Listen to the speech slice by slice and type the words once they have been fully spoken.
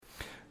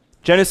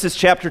Genesis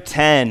chapter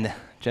 10.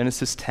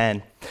 Genesis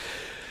 10.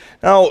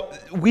 Now,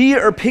 we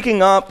are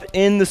picking up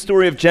in the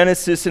story of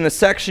Genesis in a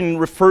section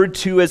referred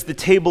to as the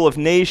Table of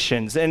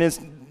Nations. And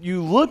as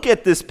you look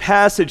at this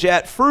passage,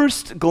 at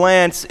first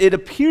glance, it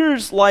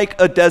appears like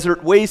a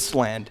desert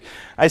wasteland.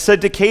 I said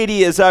to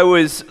Katie as I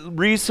was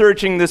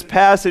researching this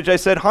passage, I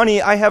said,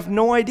 honey, I have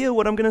no idea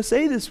what I'm going to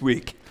say this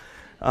week,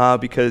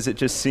 because it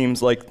just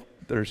seems like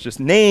there's just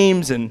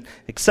names and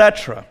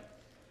etc.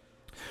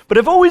 But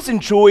I've always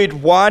enjoyed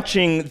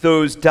watching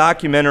those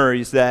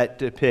documentaries that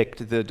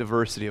depict the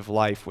diversity of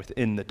life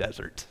within the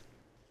desert.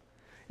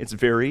 It's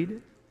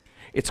varied,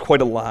 it's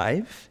quite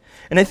alive,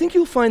 and I think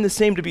you'll find the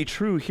same to be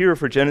true here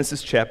for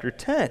Genesis chapter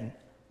 10.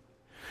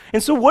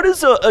 And so what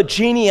does a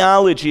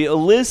genealogy, a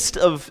list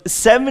of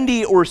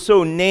 70 or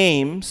so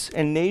names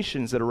and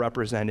nations that are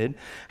represented,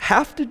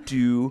 have to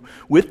do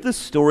with the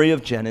story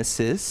of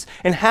Genesis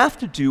and have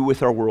to do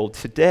with our world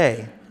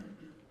today?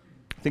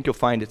 I think you'll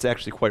find it's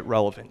actually quite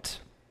relevant.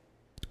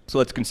 So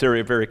let's consider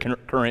a very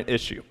current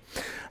issue.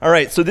 All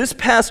right, so this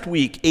past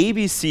week,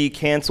 ABC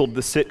canceled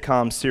the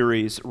sitcom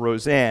series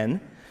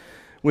Roseanne,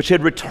 which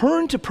had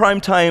returned to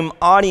primetime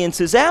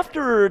audiences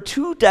after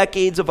 2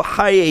 decades of a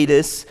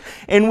hiatus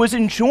and was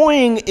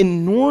enjoying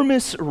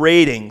enormous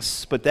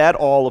ratings. But that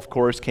all, of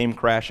course, came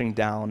crashing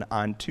down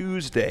on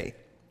Tuesday.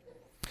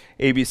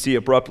 ABC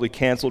abruptly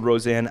canceled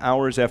Roseanne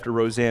hours after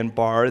Roseanne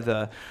Barr,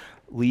 the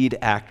lead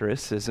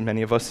actress, as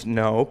many of us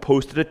know,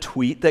 posted a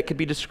tweet that could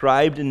be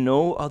described in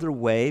no other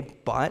way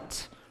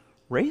but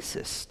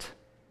racist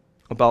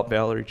about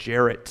Valerie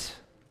Jarrett.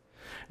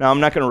 Now, I'm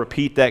not going to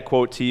repeat that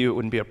quote to you. It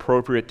wouldn't be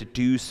appropriate to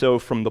do so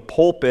from the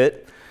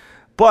pulpit.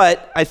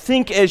 But I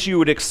think, as you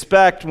would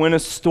expect, when a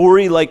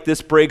story like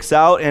this breaks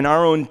out in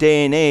our own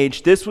day and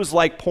age, this was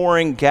like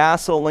pouring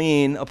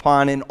gasoline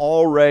upon an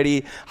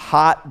already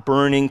hot,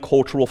 burning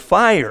cultural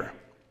fire.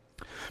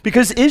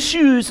 Because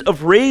issues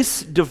of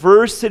race,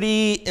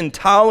 diversity,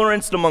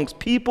 intolerance amongst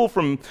people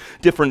from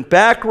different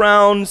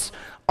backgrounds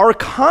are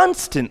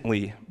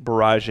constantly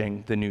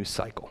barraging the news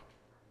cycle.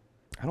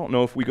 I don't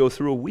know if we go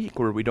through a week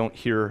where we don't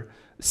hear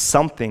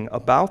something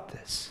about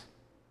this.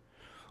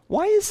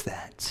 Why is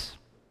that?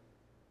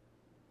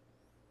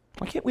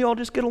 Why can't we all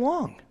just get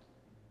along?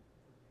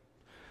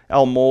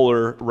 Al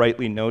Mohler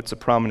rightly notes a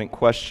prominent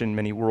question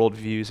many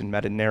worldviews and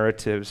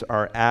meta-narratives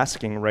are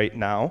asking right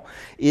now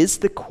is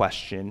the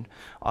question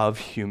of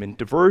human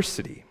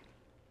diversity.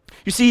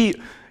 You see,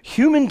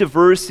 human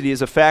diversity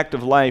is a fact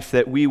of life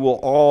that we will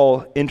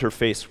all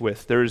interface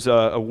with. There's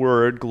a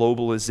word,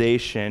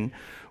 globalization,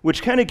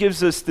 which kind of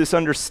gives us this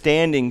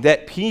understanding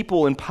that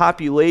people and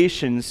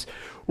populations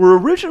were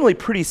originally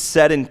pretty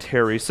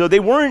sedentary, so they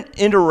weren't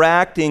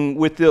interacting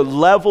with the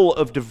level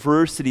of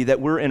diversity that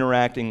we're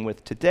interacting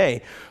with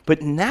today.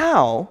 But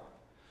now,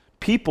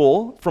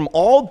 people from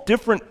all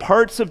different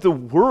parts of the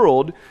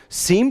world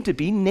seem to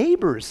be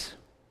neighbors,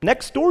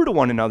 next door to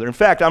one another. In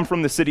fact, I'm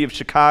from the city of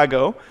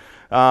Chicago.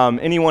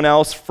 Anyone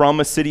else from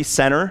a city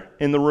center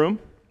in the room?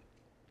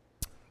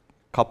 A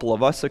couple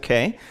of us,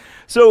 okay.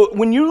 So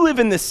when you live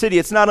in the city,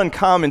 it's not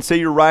uncommon, say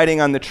you're riding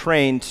on the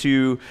train,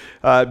 to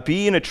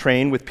be in a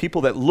train with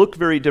people that look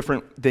very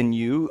different than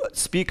you,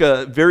 speak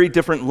a very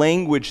different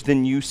language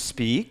than you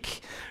speak,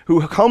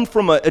 who come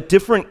from a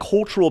different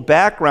cultural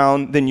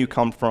background than you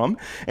come from,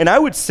 and I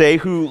would say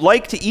who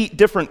like to eat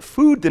different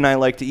food than I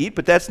like to eat,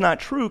 but that's not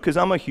true because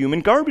I'm a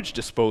human garbage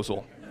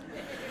disposal.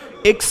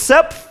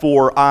 Except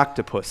for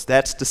octopus.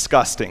 That's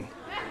disgusting.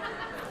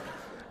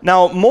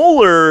 Now,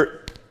 Mohler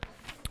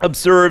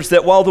observes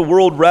that while the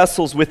world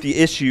wrestles with the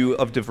issue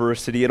of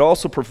diversity, it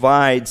also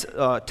provides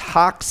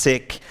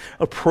toxic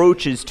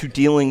approaches to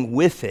dealing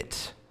with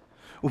it.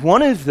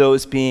 One of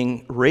those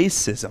being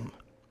racism.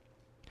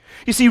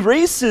 You see,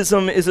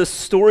 racism is a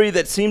story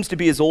that seems to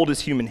be as old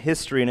as human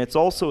history, and it's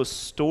also a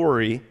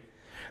story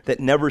that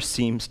never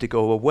seems to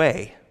go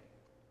away.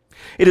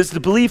 It is the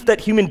belief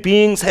that human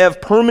beings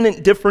have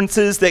permanent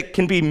differences that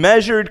can be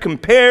measured,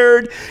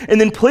 compared,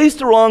 and then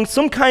placed along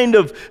some kind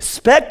of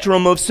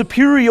spectrum of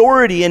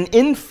superiority and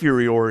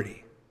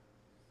inferiority.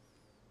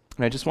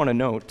 And I just want to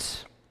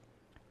note,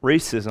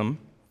 racism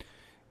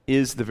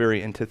is the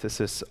very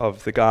antithesis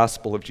of the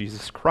gospel of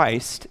Jesus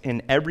Christ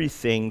in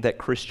everything that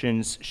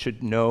Christians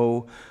should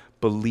know,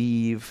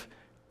 believe,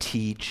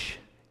 teach,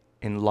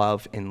 and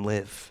love and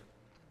live.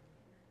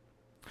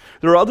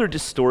 There are other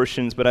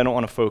distortions, but I don't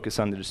want to focus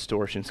on the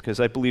distortions because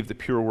I believe the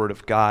pure word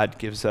of God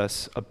gives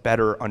us a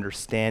better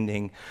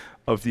understanding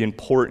of the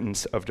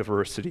importance of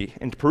diversity.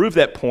 And to prove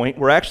that point,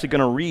 we're actually going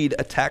to read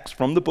a text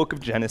from the book of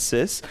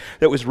Genesis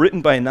that was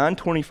written by a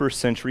non-21st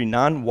century,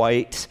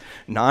 non-white,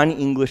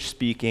 non-English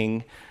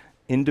speaking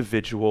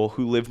individual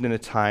who lived in a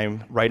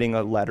time writing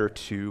a letter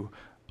to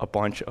a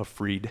bunch of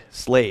freed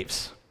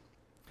slaves.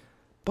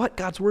 But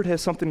God's word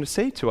has something to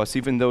say to us,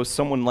 even though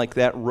someone like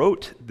that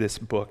wrote this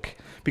book.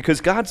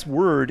 Because God's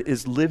word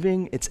is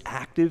living, it's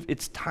active,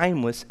 it's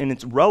timeless, and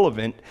it's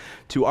relevant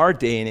to our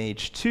day and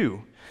age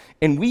too.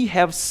 And we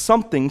have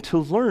something to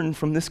learn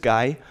from this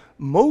guy,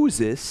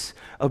 Moses,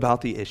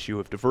 about the issue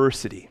of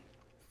diversity.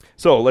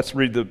 So let's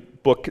read the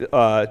book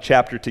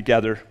chapter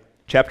together.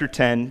 Chapter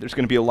 10, there's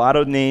going to be a lot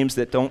of names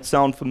that don't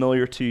sound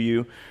familiar to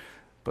you,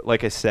 but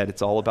like I said,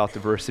 it's all about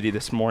diversity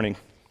this morning.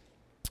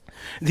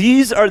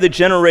 These are the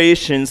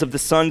generations of the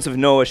sons of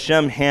Noah,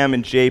 Shem, Ham,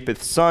 and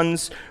Japheth,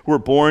 sons who were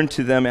born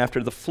to them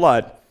after the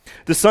flood.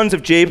 The sons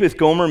of Japheth,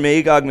 Gomer,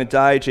 Magog,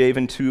 Madai,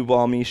 Javan,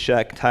 Tubal,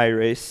 Meshach,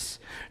 Tyres.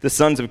 The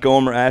sons of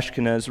Gomer,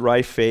 Ashkenaz,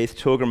 Riphath,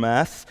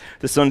 Togarmath.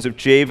 The sons of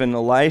Javan,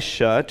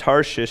 Elisha,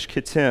 Tarshish,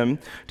 Kittim,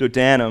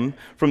 Dodanim.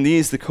 From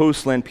these the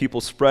coastland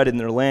people spread in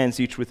their lands,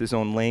 each with his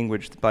own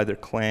language, by their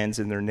clans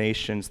and their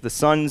nations. The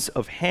sons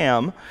of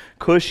Ham,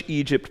 Cush,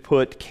 Egypt,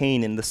 Put,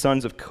 Canaan. The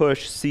sons of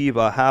Cush,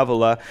 Seba,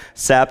 Havilah,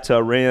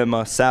 Sapta,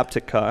 Reumah,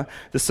 Saptica.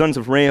 The sons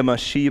of Reumah,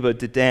 Sheba,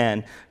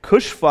 Dedan.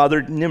 Cush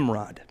fathered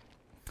Nimrod.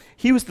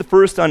 He was the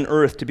first on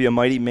earth to be a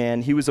mighty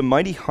man. He was a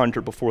mighty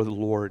hunter before the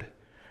Lord.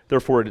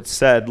 Therefore it is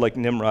said, like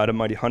Nimrod, a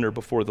mighty hunter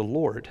before the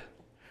Lord.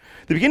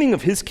 The beginning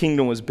of his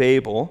kingdom was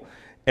Babel,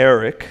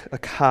 Erech,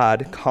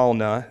 Akkad,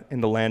 Calneh, in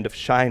the land of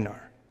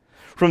Shinar.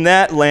 From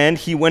that land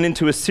he went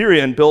into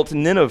Assyria and built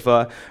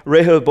Nineveh,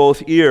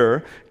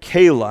 Rehoboth-ir,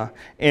 Calah,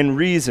 and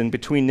Rezin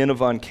between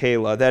Nineveh and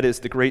Calah. That is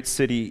the great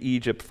city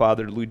Egypt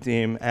fathered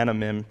Ludim,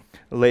 Anamim,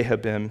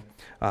 Lehabim,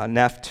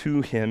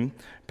 Naphtuhim,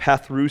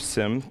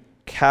 Pathrusim,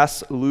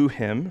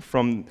 Casluhim,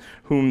 from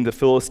whom the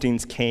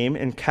Philistines came,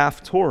 and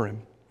Caphtorim.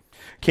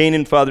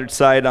 Canaan fathered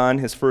Sidon,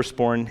 his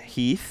firstborn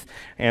Heath,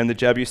 and the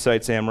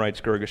Jebusites,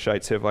 Amorites,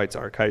 Girgashites, Hivites,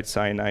 Archites,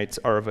 Sionites,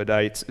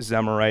 Arvadites,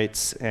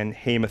 Zemarites, and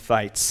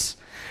Hamathites.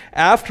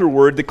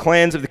 Afterward, the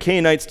clans of the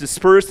Canaanites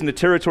dispersed, and the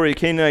territory of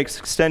Canaanites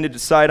extended to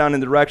Sidon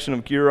in the direction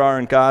of Gerar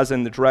and Gaza,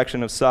 in the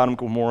direction of Sodom,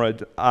 Gomorrah,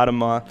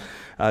 Admah,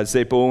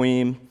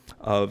 Zeboim,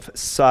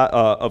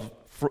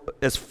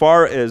 as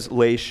far as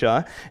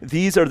Laisha.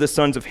 These are the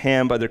sons of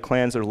Ham by their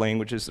clans, their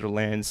languages, their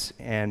lands,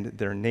 and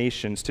their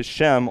nations. To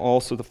Shem,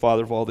 also the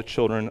father of all the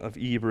children of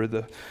Eber,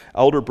 the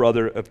elder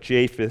brother of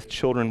Japheth,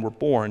 children were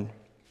born.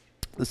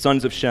 The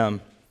sons of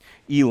Shem,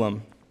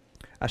 Elam,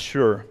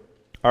 Ashur,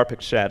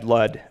 Arpachshad,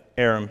 Lud,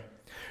 Aram.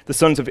 The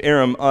sons of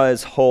Aram,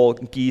 Uz, Hul,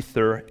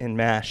 Gether, and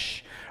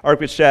Mash.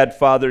 Arpachshad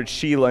fathered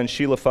Shelah, and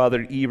Shelah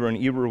fathered Eber,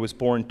 and Eber was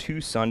born 2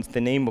 sons.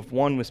 The name of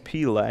one was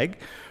Peleg,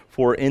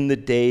 for in his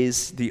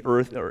days the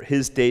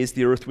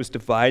earth was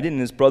divided,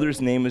 and his brother's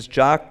name was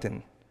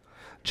Joktan.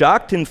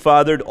 Joktan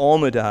fathered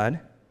Almadad,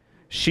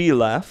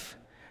 Sheleph,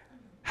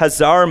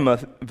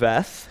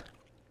 Hazarmaveth,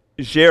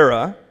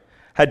 Jerah,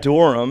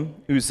 Hadoram,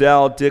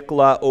 Uzal,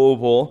 Diklah,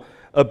 Obal,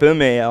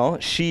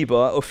 Abimael, Sheba,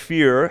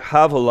 Ophir,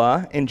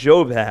 Havilah, and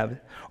Jobab.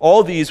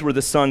 All these were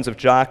the sons of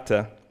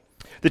Joktan.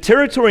 The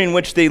territory in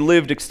which they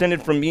lived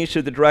extended from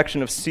Mesha, the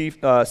direction of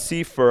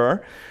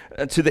Sephir,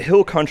 to the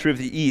hill country of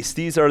the east.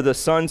 These are the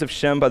sons of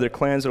Shem by their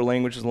clans, their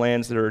languages,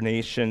 lands, their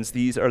nations.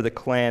 These are the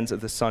clans of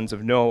the sons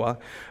of Noah,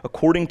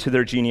 according to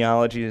their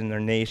genealogies and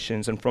their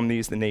nations. And from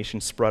these the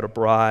nations spread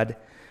abroad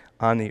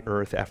on the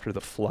earth after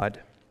the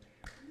flood.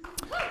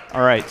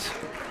 All right.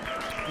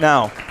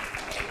 Now,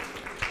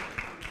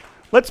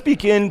 let's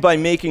begin by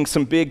making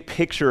some big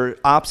picture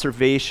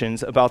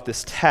observations about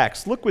this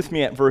text. Look with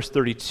me at verse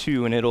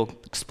 32, and it'll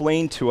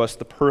explain to us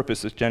the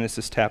purpose of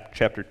Genesis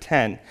chapter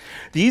 10.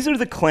 These are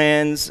the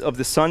clans of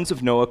the sons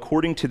of Noah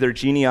according to their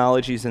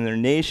genealogies and their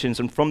nations,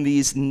 and from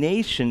these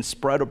nations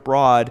spread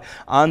abroad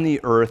on the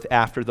earth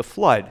after the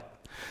flood.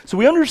 So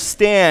we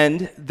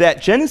understand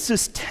that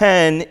Genesis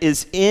 10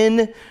 is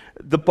in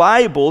the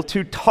Bible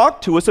to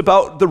talk to us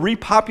about the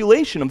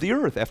repopulation of the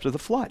earth after the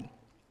flood.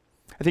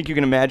 I think you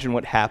can imagine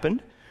what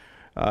happened.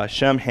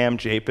 Shem, Ham,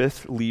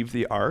 Japheth leave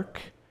the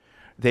ark.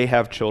 They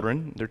have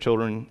children. Their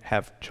children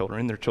have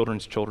children. Their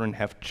children's children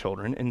have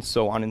children, and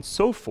so on and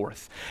so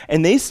forth.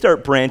 And they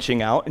start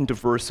branching out and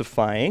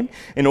diversifying.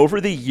 And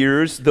over the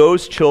years,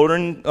 those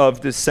children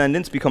of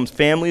descendants become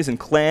families and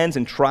clans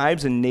and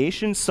tribes and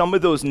nations. Some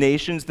of those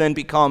nations then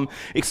become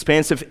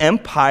expansive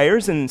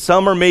empires, and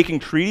some are making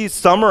treaties.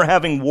 Some are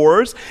having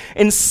wars.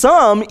 And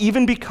some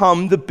even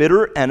become the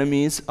bitter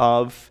enemies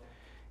of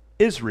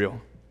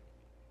Israel.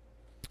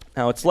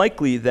 Now, it's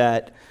likely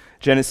that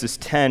Genesis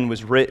 10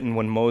 was written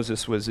when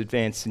Moses was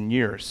advanced in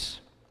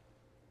years.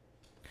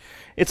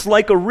 It's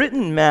like a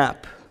written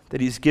map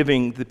that he's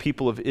giving the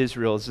people of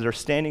Israel as they're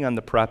standing on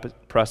the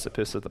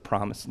precipice of the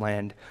promised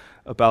land,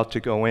 about to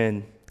go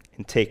in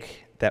and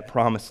take that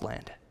promised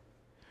land.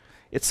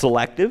 It's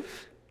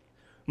selective.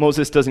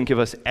 Moses doesn't give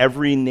us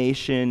every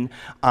nation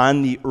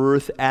on the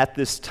earth at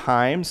this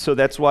time, so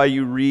that's why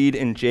you read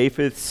in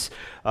Japheth's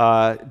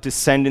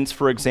descendants,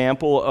 for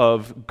example,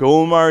 of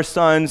Gomer's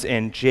sons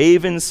and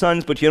Javan's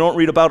sons, but you don't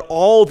read about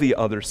all the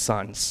other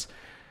sons.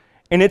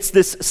 And it's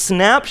this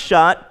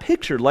snapshot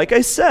picture, like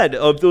I said,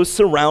 of those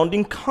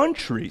surrounding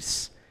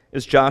countries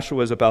as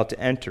Joshua is about to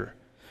enter.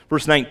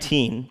 Verse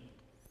 19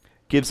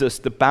 gives us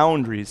the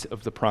boundaries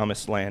of the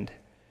promised land.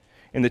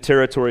 And the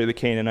territory of the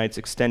Canaanites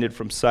extended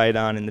from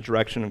Sidon in the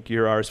direction of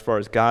Gerar as far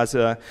as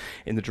Gaza,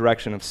 in the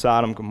direction of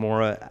Sodom,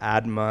 Gomorrah,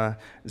 Admah,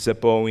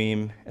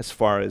 Zeboim, as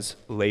far as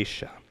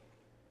Laisha.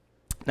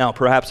 Now,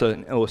 perhaps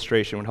an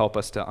illustration would help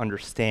us to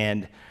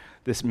understand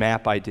this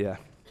map idea.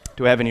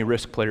 Do I have any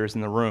risk players in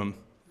the room?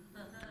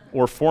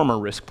 or former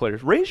Risk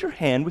players? Raise your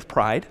hand with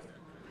pride.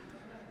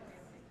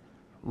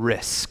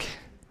 Risk.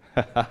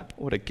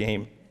 What a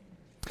game.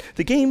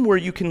 The game where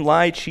you can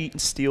lie, cheat,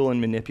 and steal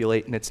and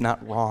manipulate, and it's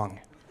not wrong.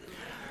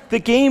 The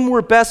game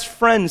where best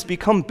friends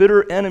become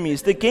bitter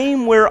enemies. The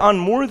game where on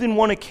more than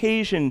one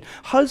occasion,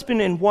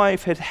 husband and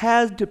wife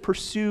had to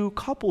pursue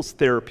couples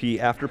therapy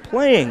after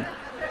playing.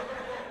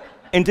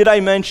 And did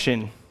I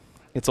mention,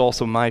 it's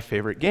also my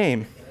favorite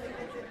game.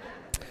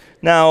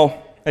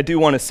 Now, I do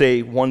want to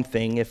say one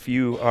thing. If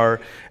you are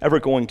ever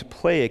going to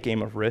play a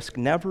game of Risk,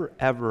 never,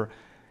 ever,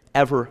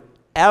 ever,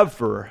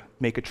 ever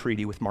make a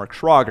treaty with Mark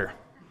Schrager.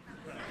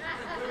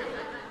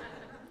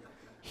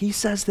 He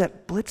says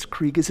that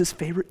blitzkrieg is his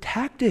favorite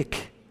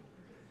tactic.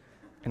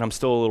 And I'm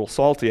still a little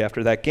salty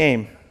after that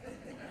game.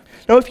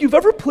 Now, if you've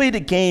ever played a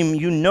game,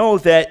 you know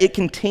that it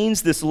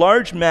contains this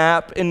large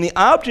map, and the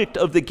object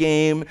of the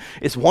game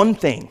is one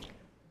thing: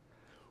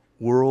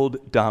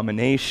 world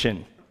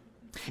domination.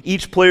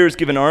 Each player is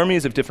given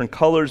armies of different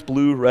colors: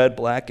 blue, red,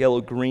 black, yellow,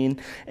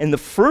 green. And the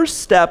first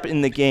step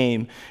in the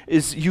game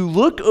is you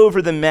look over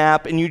the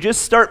map and you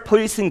just start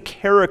placing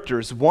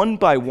characters one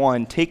by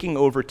one, taking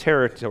over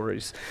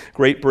territories: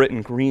 Great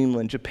Britain,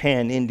 Greenland,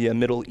 Japan, India,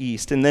 Middle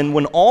East. And then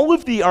when all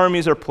of the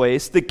armies are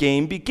placed, the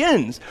game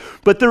begins.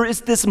 But there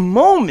is this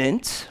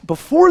moment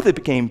before the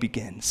game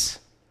begins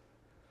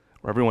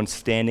where everyone's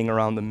standing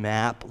around the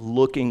map,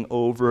 looking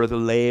over the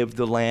lay of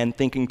the land,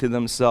 thinking to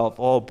themselves,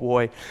 oh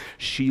boy,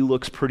 she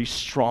looks pretty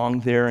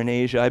strong there in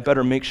Asia. I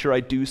better make sure I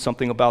do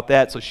something about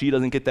that so she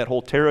doesn't get that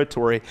whole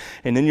territory.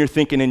 And then you're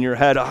thinking in your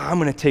head, oh, I'm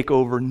going to take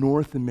over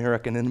North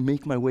America and then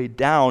make my way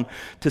down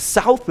to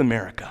South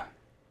America.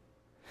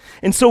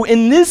 And so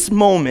in this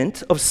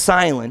moment of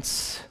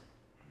silence,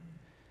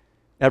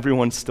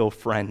 everyone's still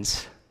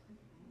friends.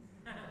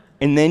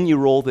 And then you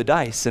roll the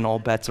dice and all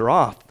bets are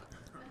off.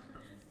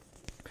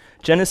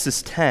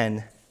 Genesis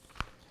 10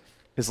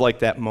 is like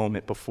that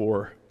moment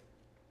before.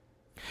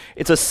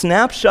 It's a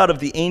snapshot of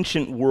the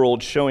ancient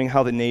world showing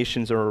how the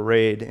nations are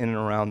arrayed in and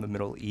around the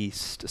Middle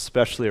East,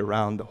 especially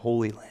around the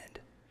Holy Land.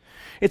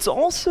 It's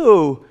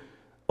also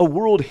a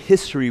world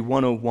history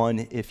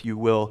 101, if you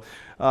will.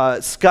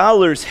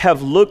 Scholars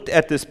have looked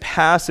at this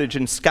passage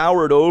and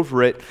scoured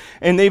over it,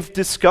 and they've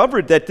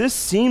discovered that this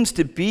seems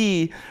to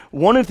be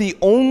one of the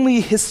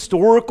only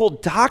historical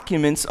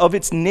documents of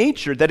its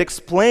nature that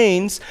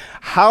explains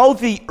how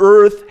the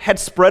earth had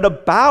spread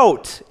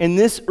about in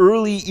this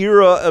early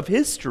era of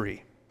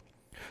history.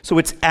 So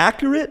it's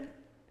accurate,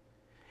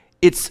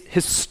 it's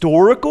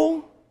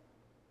historical,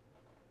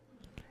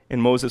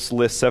 and Moses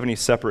lists 70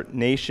 separate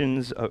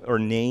nations or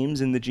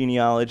names in the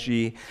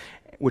genealogy,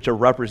 which are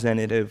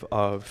representative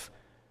of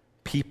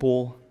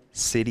people,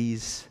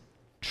 cities,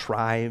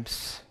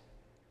 tribes.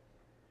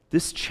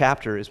 This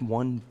chapter is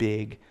one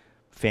big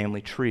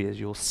family tree, as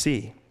you'll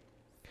see,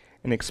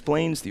 and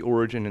explains the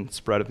origin and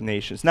spread of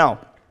nations. Now,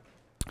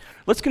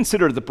 let's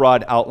consider the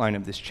broad outline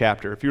of this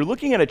chapter. If you're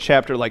looking at a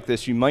chapter like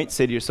this, you might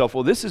say to yourself,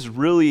 well, this is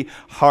really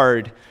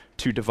hard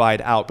to divide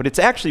out, but it's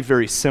actually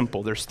very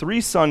simple. There's 3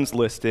 sons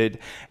listed,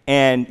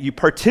 and you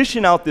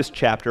partition out this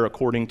chapter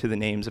according to the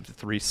names of the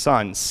 3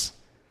 sons.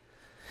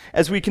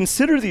 As we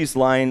consider these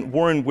lines,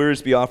 Warren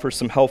Wiersbe offers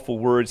some helpful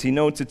words. He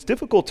notes it's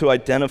difficult to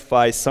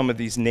identify some of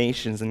these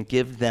nations and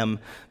give them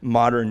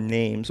modern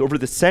names. Over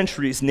the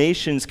centuries,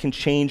 nations can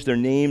change their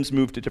names,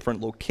 move to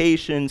different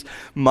locations,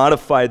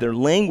 modify their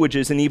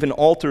languages, and even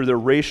alter their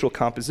racial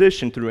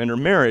composition through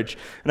intermarriage.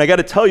 And I got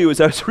to tell you, as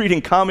I was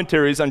reading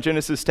commentaries on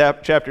Genesis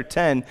chapter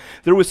 10,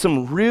 there was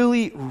some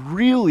really,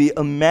 really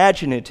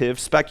imaginative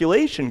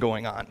speculation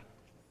going on.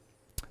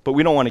 But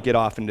we don't want to get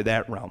off into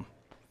that realm.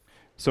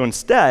 So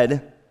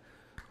instead,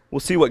 we'll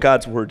see what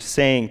God's Word's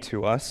saying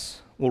to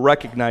us. We'll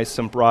recognize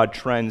some broad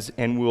trends,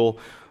 and we'll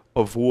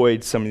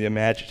avoid some of the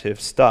imaginative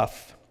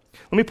stuff.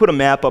 Let me put a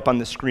map up on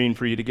the screen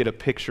for you to get a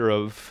picture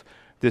of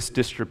this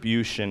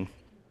distribution.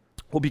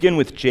 We'll begin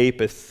with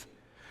Japheth.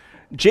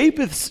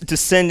 Japheth's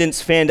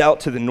descendants fanned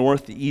out to the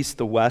north, the east,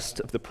 the west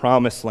of the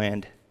Promised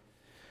Land.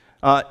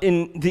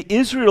 In the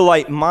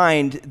Israelite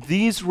mind,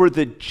 these were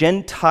the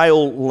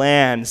Gentile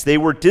lands. They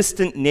were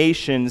distant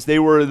nations. They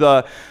were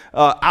the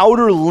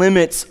outer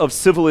limits of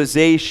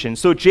civilization.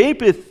 So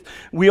Japheth,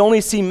 we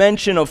only see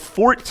mention of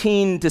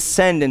 14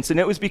 descendants, and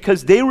it was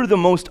because they were the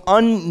most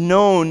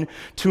unknown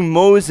to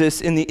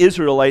Moses and the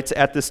Israelites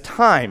at this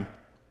time.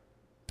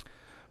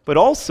 But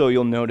also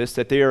you'll notice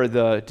that they are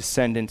the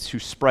descendants who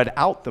spread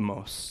out the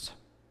most.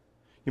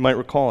 You might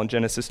recall in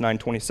Genesis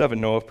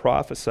 9:27, Noah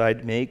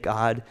prophesied, "May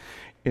God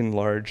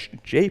enlarge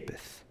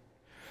Japheth."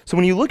 So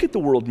when you look at the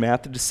world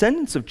map, the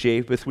descendants of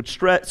Japheth would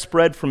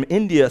spread from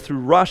India through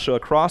Russia,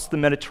 across the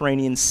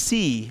Mediterranean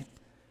Sea,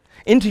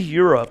 into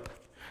Europe,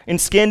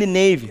 and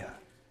Scandinavia.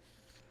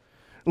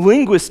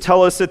 Linguists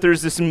tell us that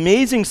there's this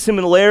amazing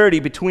similarity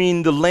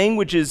between the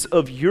languages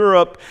of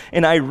Europe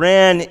and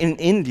Iran and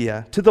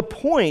India, to the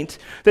point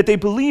that they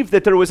believe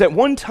that there was at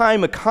one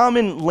time a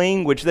common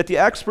language that the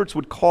experts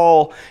would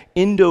call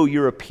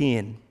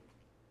Indo-European.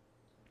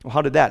 Well,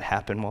 how did that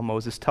happen? Well,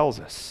 Moses tells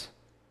us.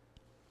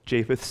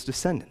 Japheth's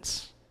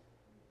descendants.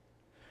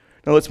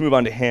 Now let's move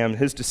on to Ham.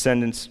 His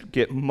descendants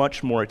get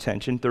much more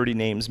attention, 30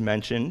 names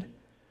mentioned.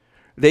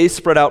 They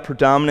spread out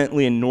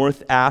predominantly in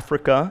North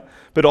Africa,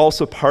 but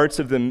also parts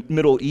of the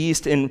Middle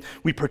East, and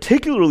we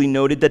particularly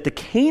noted that the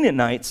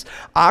Canaanites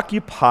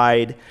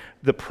occupied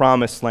the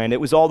Promised Land.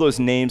 It was all those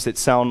names that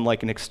sound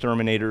like an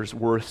exterminator's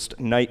worst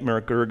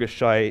nightmare: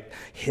 Girgashite,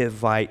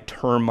 Hivite,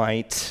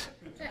 termite.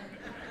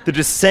 The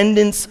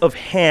descendants of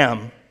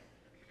Ham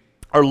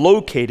are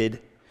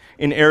located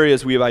in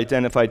areas we have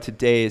identified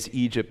today as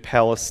Egypt,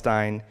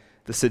 Palestine,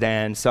 the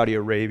Sudan, Saudi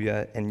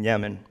Arabia, and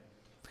Yemen.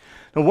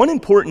 Now, one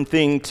important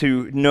thing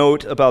to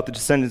note about the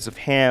descendants of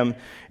Ham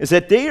is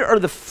that they are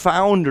the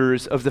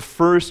founders of the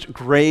first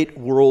great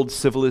world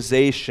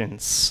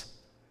civilizations: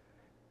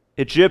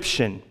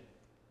 Egyptian,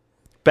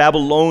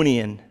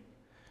 Babylonian,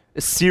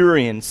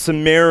 Assyrian,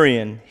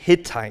 Sumerian,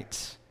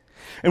 Hittite.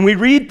 And we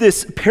read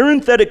this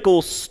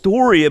parenthetical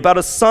story about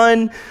a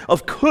son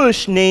of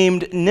Cush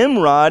named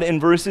Nimrod in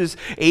verses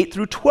 8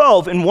 through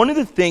 12. And one of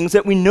the things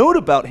that we note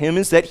about him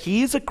is that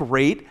he is a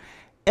great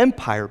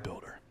empire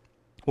builder.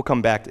 We'll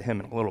come back to him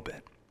in a little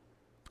bit.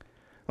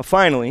 Well,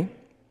 finally,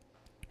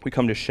 we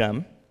come to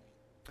Shem.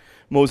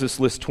 Moses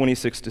lists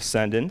 26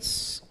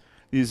 descendants.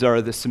 These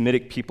are the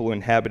Semitic people who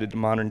inhabited the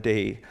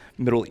modern-day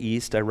Middle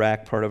East,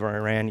 Iraq, part of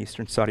Iran,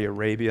 eastern Saudi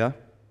Arabia.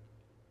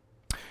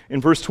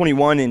 In verse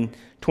 21 and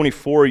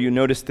 24, you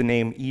notice the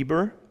name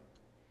Eber,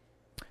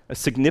 a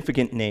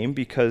significant name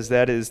because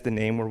that is the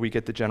name where we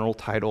get the general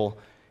title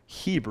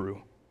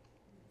Hebrew.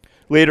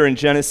 Later in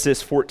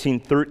Genesis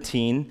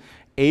 14:13,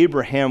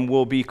 Abraham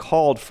will be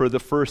called for the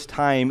first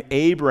time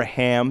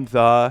Abraham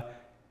the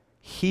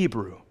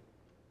Hebrew.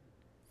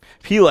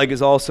 Peleg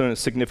is also a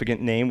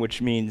significant name,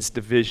 which means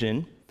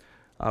division.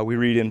 We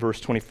read in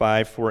verse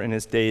 25, "For in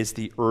his days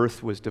the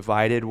earth was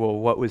divided." Well,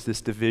 what was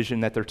this division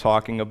that they're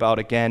talking about?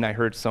 Again, I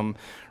heard some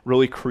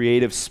really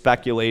creative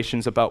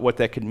speculations about what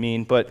that could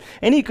mean, but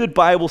any good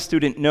Bible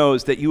student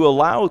knows that you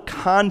allow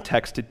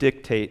context to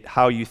dictate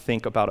how you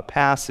think about a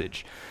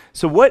passage.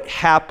 So what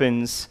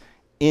happens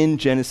in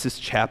Genesis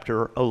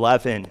chapter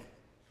 11?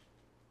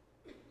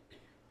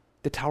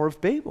 The Tower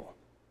of Babel.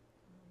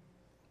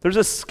 There's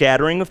a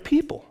scattering of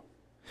people.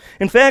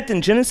 In fact,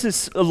 in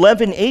Genesis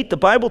 11:8, the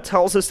Bible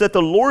tells us that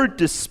the Lord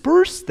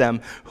dispersed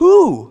them.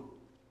 Who?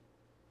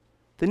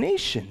 The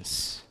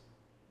nations.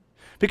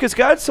 Because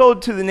God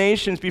told to the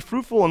nations, "Be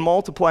fruitful and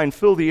multiply and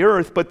fill the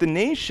earth," but the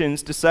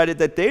nations decided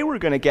that they were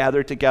going to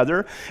gather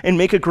together and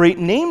make a great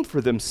name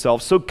for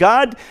themselves. So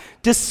God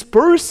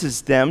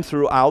disperses them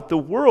throughout the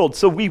world.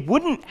 So we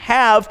wouldn't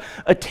have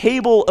a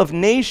table of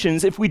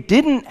nations if we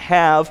didn't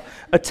have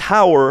a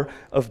Tower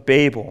of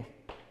Babel.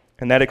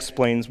 And that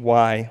explains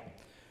why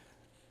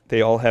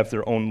they all have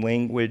their own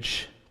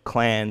language,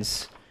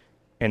 clans,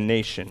 and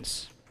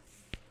nations.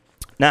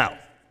 Now,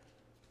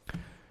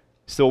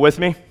 still with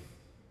me?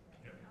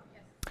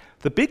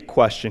 The big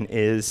question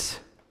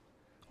is,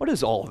 what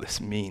does all of this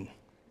mean?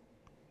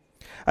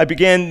 I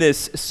began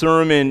this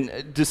sermon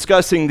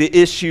discussing the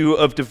issue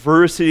of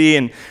diversity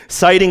and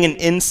citing an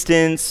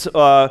instance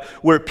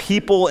where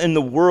people in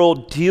the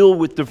world deal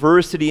with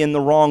diversity in the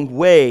wrong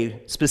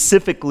way,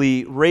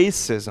 specifically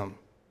racism.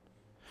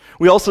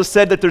 We also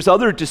said that there's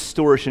other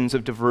distortions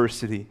of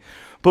diversity.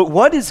 But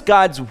what is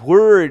God's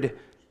word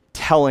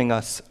telling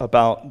us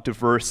about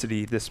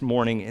diversity this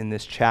morning in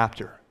this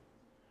chapter?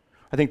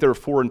 I think there are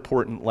 4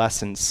 important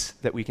lessons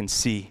that we can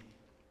see.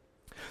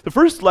 The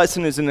first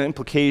lesson is an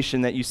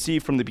implication that you see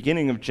from the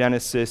beginning of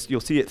Genesis.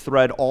 You'll see it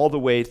thread all the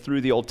way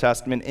through the Old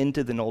Testament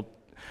into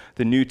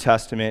the New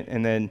Testament,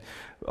 and then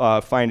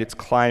find its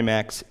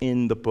climax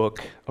in the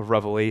book of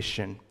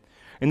Revelation.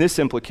 And this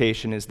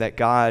implication is that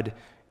God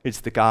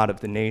is the God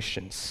of the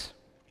nations.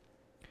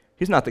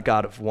 He's not the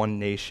God of one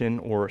nation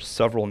or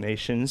several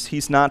nations.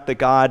 He's not the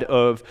God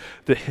of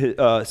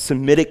the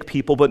Semitic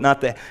people, but not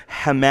the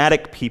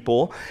Hamitic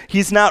people.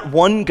 He's not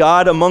one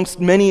God amongst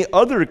many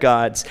other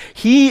gods.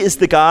 He is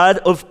the God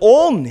of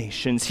all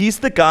nations. He's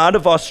the God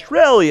of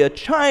Australia,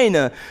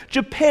 China,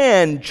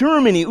 Japan,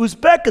 Germany,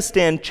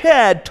 Uzbekistan,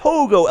 Chad,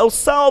 Togo, El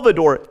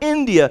Salvador,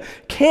 India,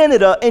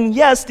 Canada, and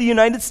yes, the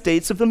United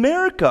States of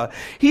America.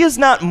 He is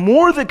not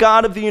more the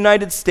God of the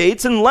United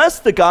States and less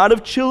the God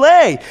of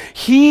Chile.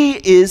 He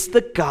is the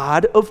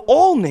God of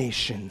all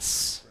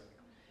nations.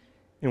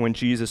 And when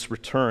Jesus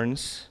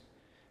returns,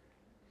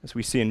 as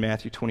we see in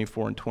Matthew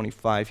 24 and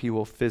 25, he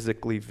will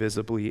physically,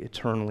 visibly,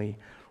 eternally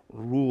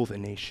rule the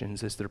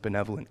nations as their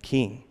benevolent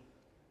king.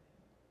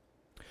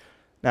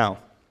 Now,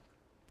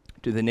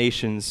 do the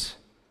nations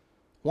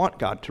want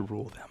God to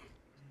rule them?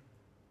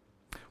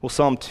 Well,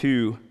 Psalm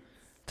 2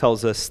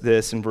 tells us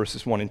this in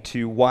verses 1 and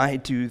 2. "Why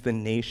do the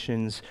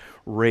nations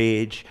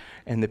rage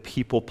and the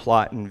people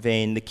plot in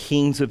vain? The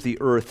kings of the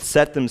earth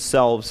set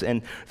themselves,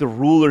 and the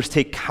rulers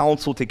take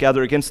counsel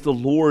together against the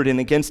Lord and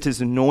against his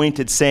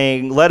anointed,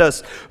 saying, 'Let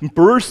us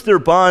burst their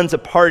bonds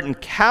apart and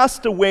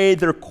cast away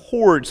their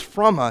cords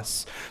from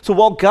us.'" So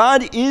while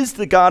God is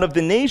the God of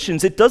the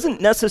nations, it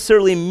doesn't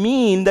necessarily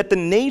mean that the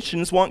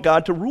nations want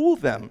God to rule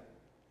them.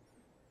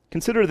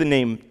 Consider the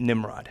name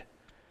Nimrod.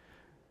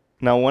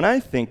 Now, when I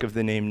think of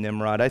the name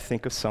Nimrod, I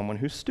think of someone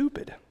who's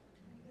stupid.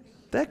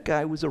 That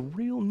guy was a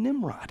real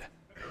Nimrod.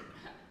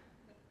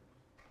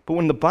 But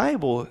when the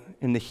Bible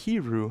in the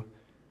Hebrew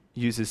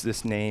uses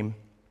this name,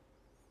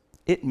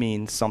 it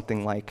means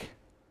something like,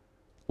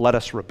 let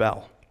us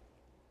rebel.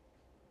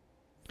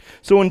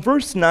 So in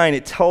verse 9,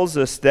 it tells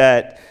us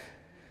that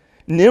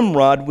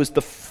Nimrod was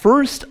the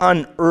first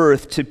on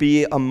earth to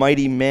be a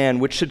mighty man,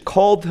 which should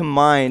call to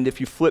mind, if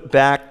you flip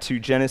back to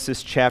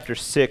Genesis chapter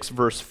 6,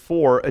 verse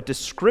 4, a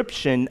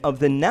description of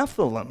the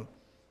Nephilim.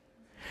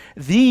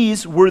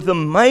 These were the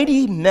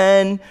mighty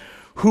men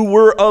who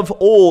were of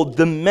old,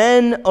 the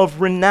men of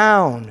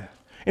renown.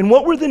 And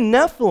what were the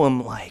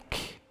Nephilim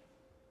like?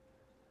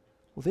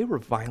 Well, they were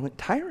violent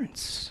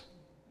tyrants.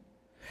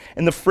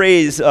 And the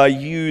phrase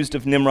used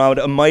of Nimrod,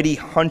 a mighty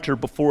hunter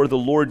before the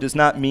Lord, does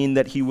not mean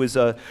that he was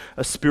a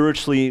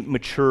spiritually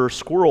mature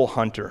squirrel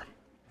hunter.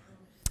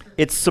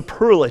 It's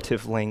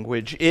superlative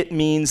language. It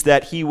means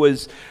that he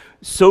was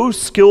so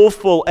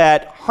skillful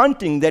at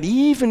hunting that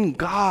even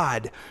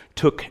God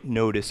took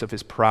notice of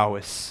his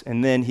prowess,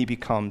 and then he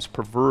becomes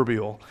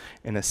proverbial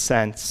in a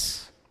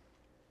sense.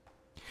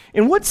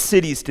 And what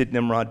cities did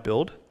Nimrod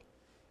build?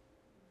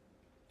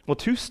 Well,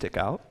 two stick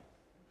out: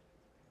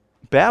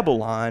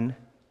 Babylon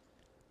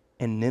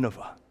and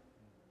Nineveh.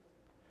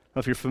 Now,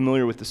 if you're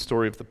familiar with the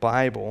story of the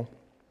Bible,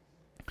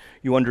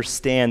 you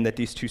understand that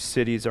these two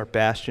cities are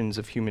bastions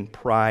of human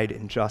pride,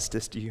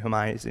 injustice,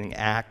 dehumanizing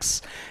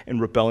acts, and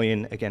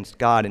rebellion against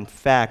God. In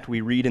fact,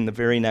 we read in the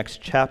very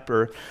next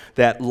chapter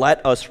that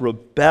let us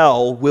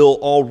rebel will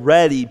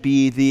already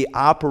be the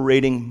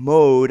operating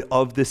mode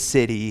of the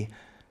city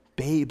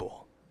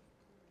Babel.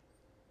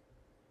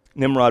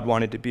 Nimrod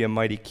wanted to be a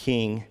mighty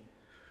king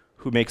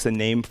who makes a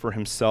name for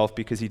himself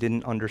because he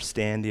didn't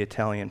understand the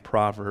Italian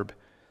proverb,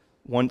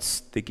 once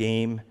the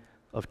game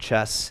of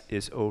chess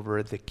is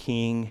over, the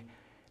king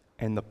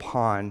and the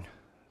pawn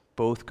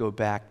both go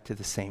back to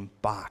the same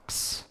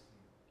box.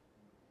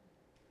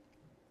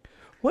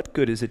 What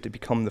good is it to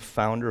become the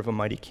founder of a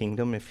mighty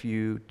kingdom if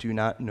you do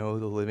not know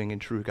the living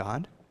and true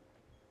God?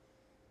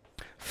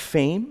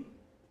 Fame,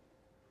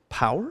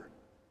 power,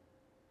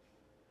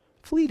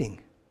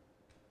 fleeting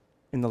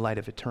in the light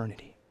of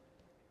eternity.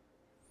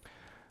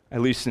 I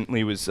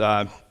recently was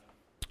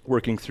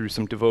working through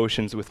some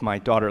devotions with my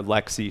daughter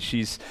Lexi.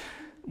 She's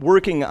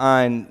working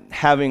on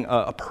having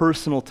a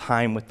personal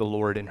time with the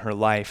Lord in her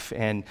life,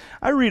 and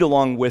I read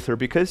along with her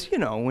because,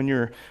 when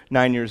you're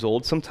 9 years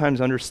old,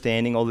 sometimes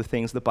understanding all the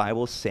things the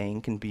Bible is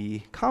saying can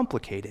be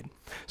complicated.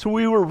 So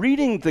we were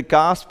reading the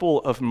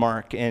Gospel of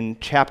Mark in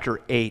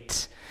chapter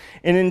 8.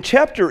 And in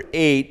chapter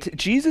 8,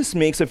 Jesus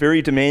makes a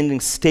very demanding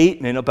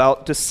statement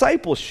about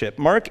discipleship.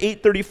 Mark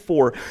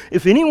 8:34,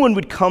 if anyone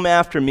would come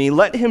after me,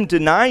 let him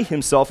deny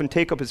himself and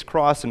take up his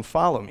cross and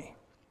follow me.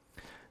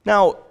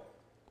 Now,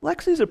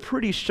 Lexi's a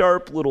pretty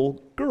sharp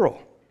little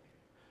girl.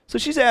 So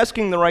she's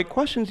asking the right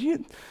questions.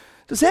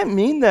 Does that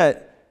mean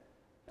that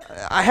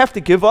I have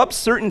to give up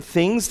certain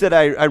things that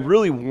I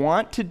really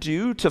want to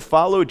do to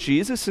follow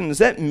Jesus? And does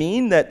that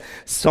mean that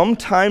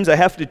sometimes I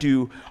have to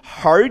do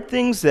hard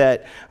things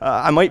that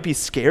I might be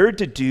scared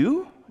to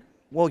do?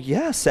 Well,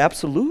 yes,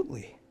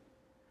 absolutely.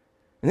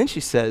 And then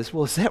she says,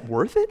 well, is that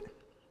worth it?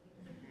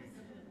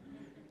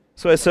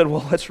 So I said,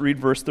 well, let's read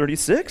verse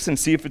 36 and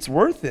see if it's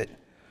worth it.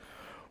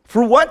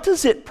 For what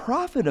does it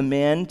profit a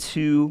man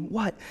to,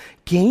 what?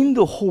 Gain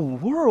the whole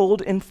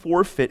world and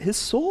forfeit his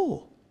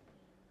soul?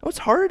 Oh, it's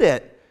hard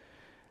at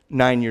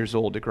 9 years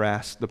old to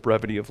grasp the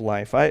brevity of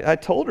life. I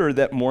told her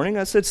that morning,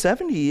 I said,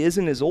 70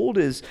 isn't as old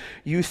as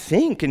you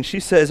think. And she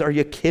says, are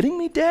you kidding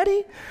me,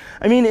 Daddy?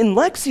 I mean, in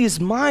Lexi's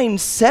mind,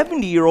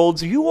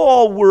 70-year-olds, you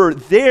all were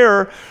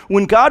there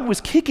when God was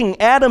kicking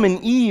Adam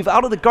and Eve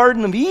out of the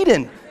Garden of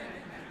Eden.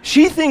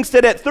 She thinks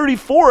that at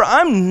 34,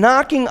 I'm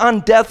knocking on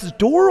death's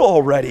door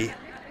already.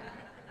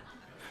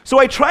 So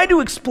I tried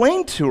to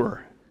explain to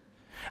her.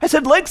 I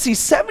said, Lexi,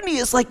 70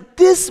 is like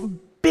this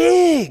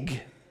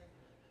big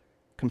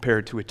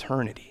compared to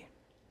eternity.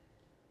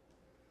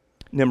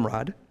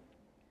 Nimrod,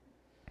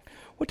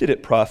 what did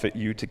it profit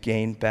you to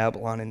gain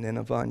Babylon and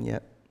Nineveh and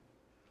yet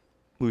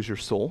lose your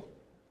soul?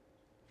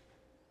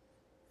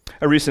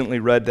 I recently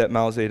read that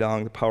Mao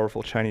Zedong, the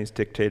powerful Chinese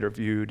dictator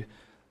viewed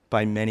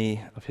by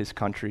many of his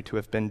country to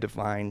have been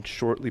divine,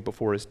 shortly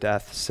before his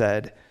death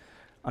said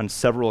on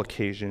several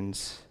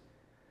occasions,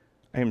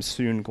 I am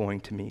soon going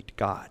to meet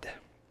God.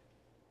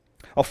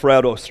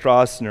 Alfredo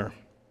Stroessner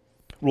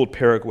ruled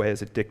Paraguay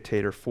as a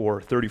dictator for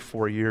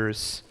 34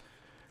 years.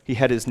 He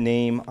had his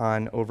name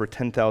on over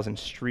 10,000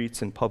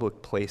 streets and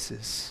public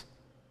places.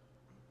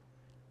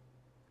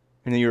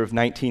 In the year of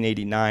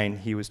 1989,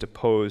 he was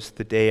deposed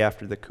the day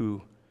after the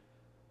coup.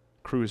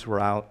 Crews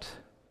were out,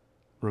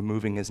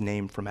 removing his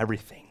name from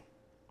everything.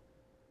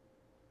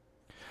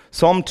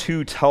 Psalm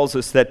 2 tells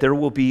us that there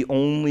will be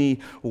only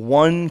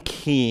one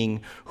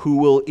king who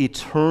will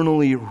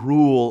eternally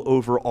rule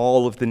over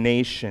all of the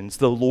nations.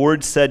 The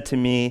Lord said to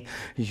me,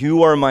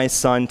 "You are my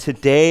son.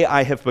 Today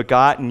I have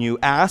begotten you.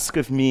 Ask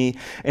of me,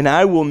 and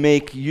I will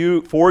make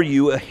you for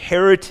you a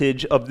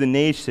heritage of the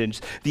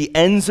nations, the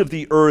ends of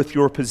the earth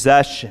your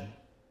possession."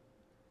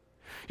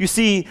 You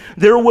see,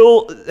 there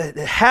will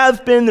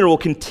have been, there will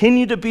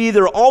continue to be,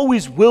 there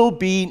always will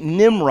be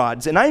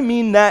Nimrods. And I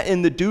mean that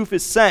in the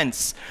doofus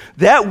sense.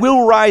 That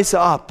will rise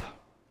up.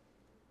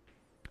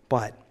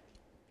 But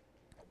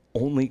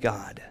only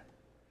God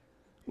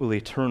will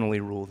eternally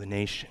rule the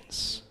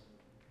nations.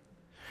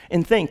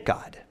 And thank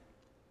God.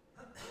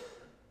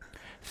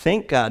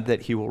 Thank God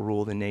that he will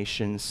rule the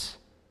nations,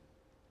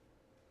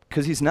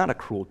 because he's not a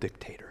cruel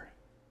dictator.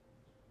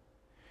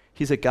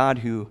 He's a God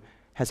who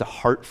has a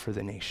heart for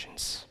the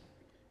nations.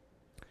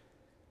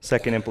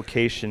 Second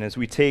implication, as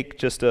we take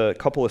just a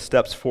couple of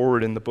steps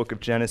forward in the book of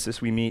Genesis,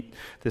 we meet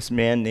this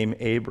man named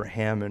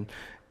Abraham, and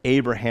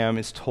Abraham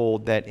is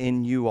told that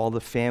in you all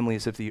the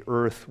families of the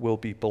earth will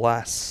be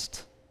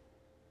blessed.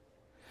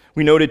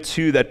 We noted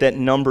too that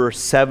number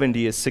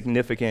 70 is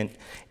significant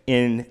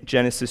in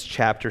Genesis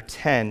chapter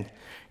 10.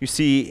 You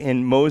see,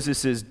 in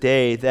Moses'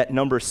 day, that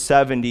number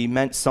 70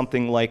 meant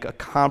something like a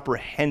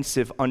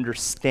comprehensive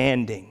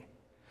understanding.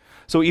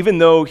 So even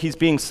though he's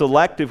being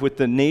selective with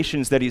the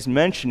nations that he's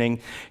mentioning,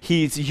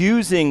 he's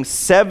using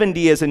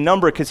 70 as a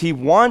number because he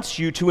wants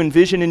you to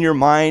envision in your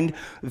mind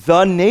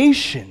the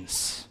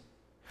nations.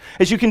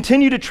 As you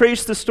continue to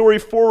trace the story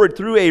forward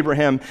through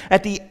Abraham,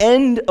 at the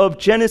end of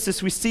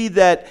Genesis, we see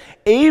that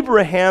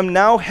Abraham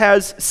now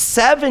has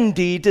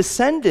 70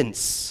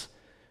 descendants,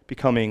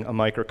 becoming a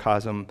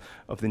microcosm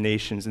of the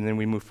nations. And then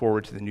we move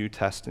forward to the New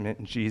Testament,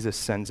 and Jesus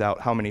sends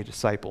out how many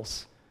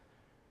disciples?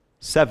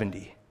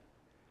 70.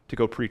 To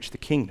go preach the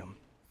kingdom.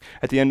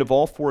 At the end of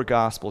all four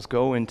Gospels,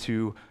 go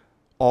into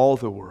all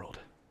the world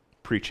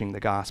preaching the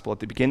gospel. At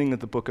the beginning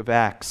of the book of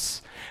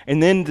Acts.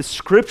 And then the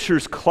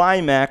scriptures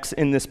climax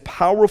in this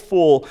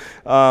powerful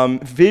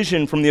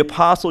vision from the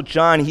Apostle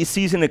John. He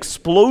sees an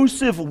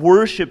explosive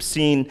worship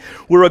scene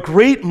where a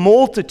great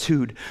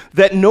multitude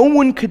that no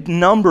one could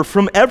number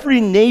from every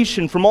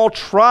nation, from all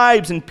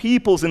tribes and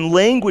peoples and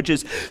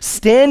languages,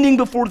 standing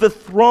before the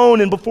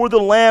throne and before the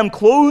Lamb,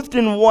 clothed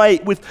in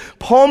white, with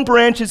palm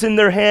branches in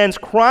their hands,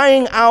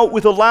 crying out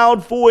with a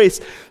loud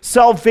voice,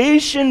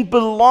 "Salvation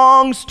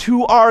belongs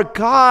to our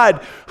God,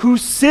 who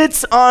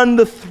sits on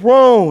the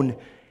throne,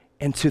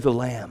 and to the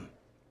Lamb."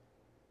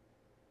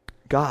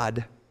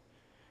 God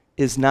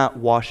is not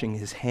washing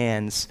his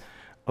hands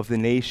of the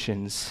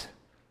nations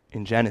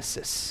in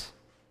Genesis.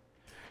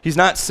 He's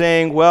not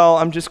saying, well,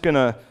 I'm just going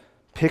to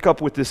pick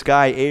up with this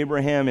guy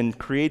Abraham and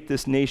create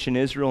this nation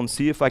Israel and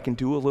see if I can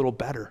do a little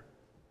better.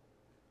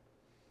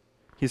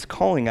 He's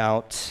calling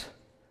out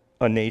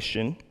a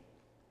nation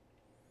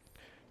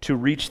to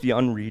reach the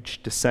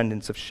unreached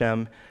descendants of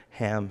Shem,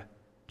 Ham,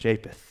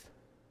 Japheth.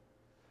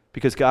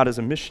 Because God is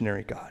a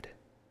missionary God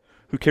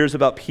who cares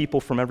about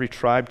people from every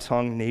tribe,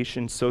 tongue,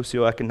 nation,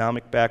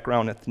 socioeconomic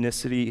background,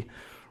 ethnicity,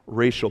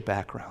 racial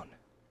background.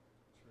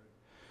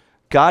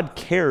 God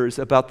cares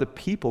about the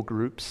people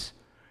groups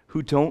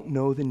who don't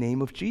know the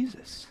name of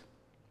Jesus.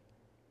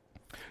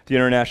 The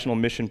International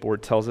Mission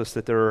Board tells us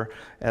that there are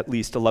at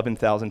least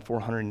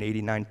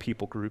 11,489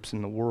 people groups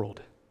in the world.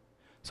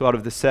 So out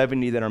of the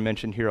 70 that are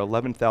mentioned here,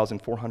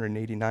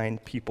 11,489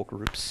 people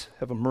groups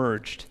have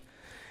emerged.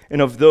 And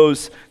of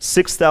those,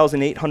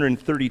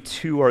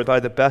 6,832 are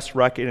by the best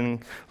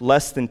reckoning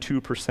less than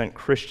 2%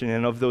 Christian.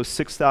 And of those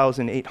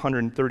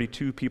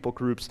 6,832 people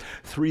groups,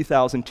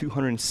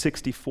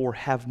 3,264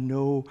 have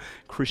no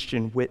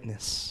Christian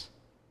witness.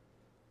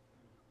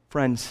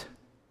 Friends,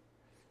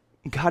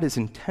 God is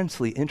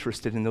intensely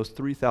interested in those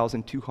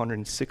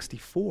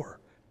 3,264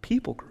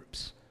 people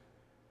groups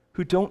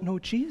who don't know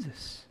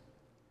Jesus,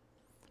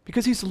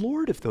 because he's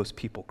Lord of those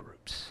people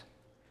groups.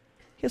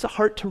 He has a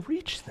heart to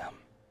reach them.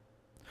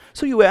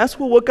 So you ask,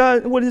 well,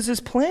 what is his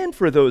plan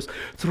for those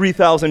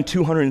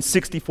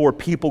 3,264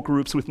 people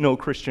groups with no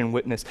Christian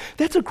witness?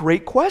 That's a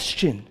great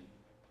question.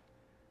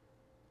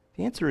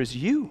 The answer is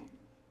you.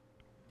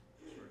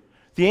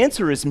 The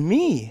answer is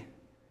me.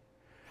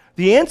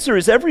 The answer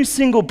is every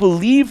single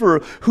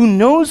believer who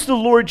knows the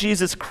Lord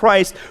Jesus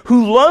Christ,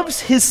 who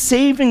loves his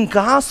saving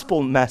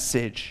gospel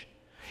message,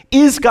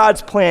 is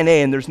God's plan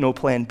A, and there's no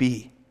plan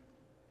B.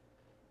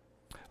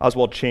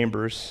 Oswald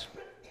Chambers,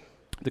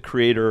 the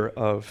creator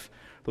of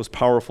those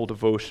powerful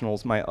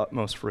devotionals, My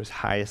Utmost for His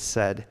Highest,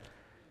 said,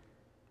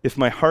 "If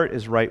my heart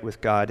is right with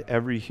God,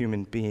 every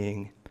human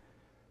being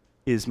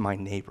is my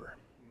neighbor."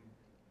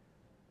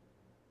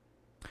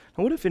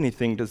 Now, what, if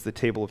anything, does the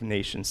Table of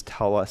Nations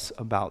tell us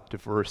about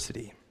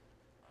diversity?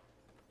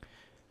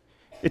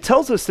 It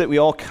tells us that we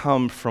all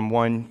come from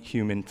one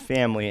human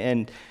family,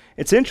 and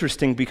It's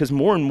interesting because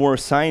more and more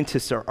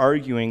scientists are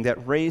arguing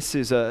that race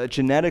is a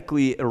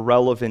genetically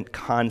irrelevant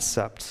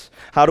concept.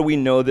 How do we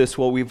know this?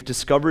 Well, we've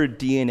discovered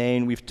DNA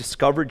and we've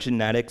discovered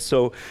genetics.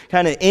 So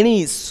kind of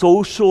any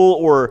social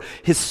or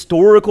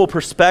historical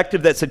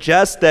perspective that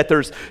suggests that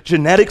there's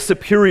genetic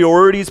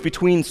superiorities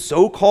between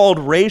so-called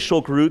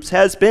racial groups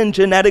has been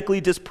genetically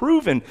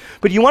disproven.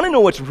 But you want to know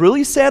what's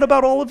really sad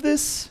about all of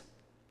this?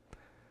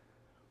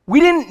 We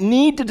didn't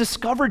need to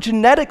discover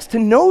genetics to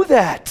know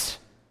that.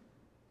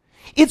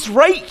 It's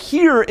right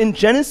here in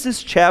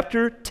Genesis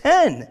chapter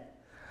 10.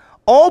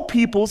 All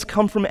peoples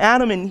come from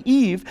Adam and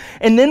Eve,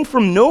 and then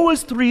from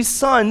Noah's 3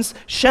 sons,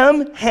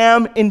 Shem,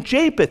 Ham, and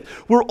Japheth.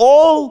 We're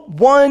all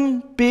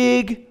one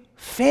big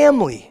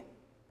family,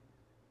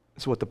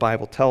 is what the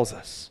Bible tells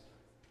us.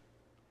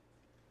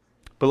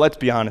 But let's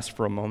be honest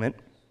for a moment.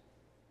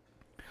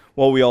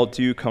 While we all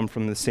do come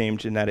from the same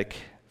genetic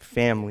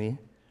family,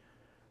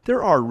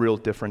 there are real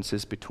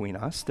differences between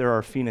us. There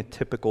are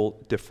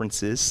phenotypical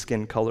differences: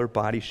 skin color,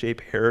 body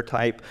shape, hair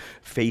type,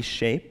 face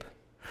shape.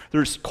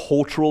 There's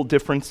cultural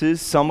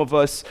differences. Some of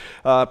us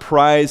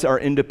prize our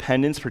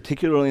independence,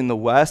 particularly in the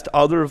West.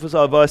 Others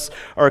of us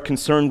are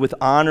concerned with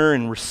honor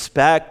and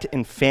respect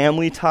and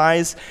family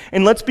ties.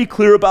 And let's be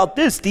clear about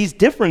this. These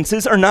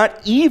differences are not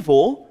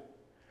evil.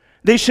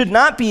 They should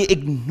not be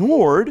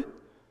ignored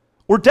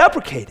or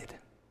deprecated.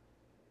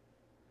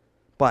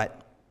 But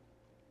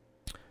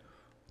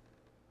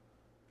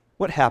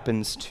what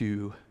happens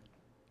to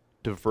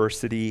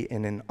diversity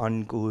in an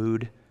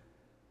unglued,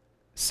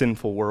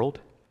 sinful world?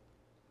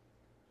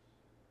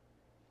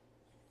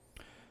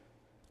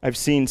 I've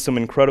seen some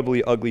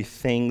incredibly ugly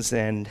things,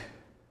 and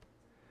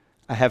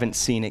I haven't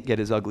seen it get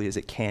as ugly as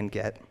it can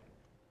get.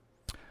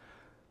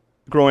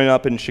 Growing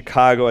up in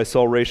Chicago, I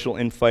saw racial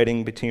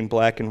infighting between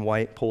black and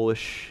white,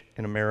 Polish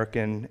and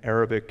American,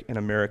 Arabic and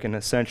American.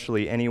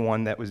 Essentially,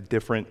 anyone that was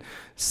different,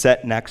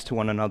 set next to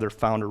one another,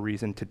 found a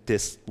reason to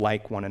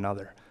dislike one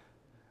another.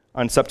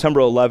 On September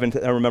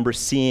 11th, I remember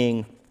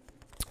seeing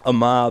a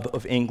mob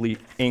of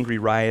angry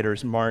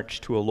rioters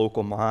march to a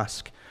local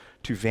mosque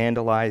to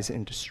vandalize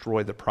and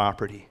destroy the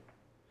property.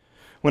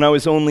 When I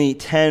was only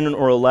 10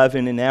 or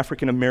 11, an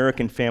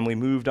African-American family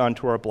moved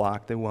onto our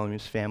block, the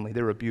Williams family.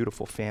 They were a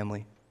beautiful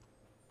family.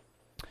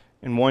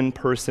 And one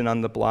person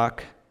on the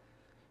block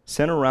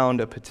sent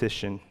around a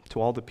petition to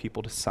all the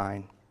people to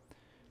sign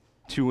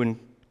to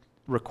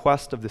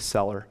request of the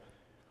seller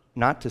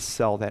not to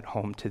sell that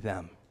home to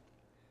them.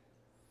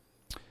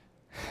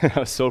 I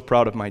was so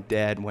proud of my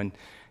dad when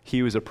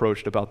he was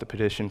approached about the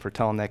petition for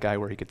telling that guy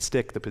where he could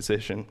stick the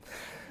petition.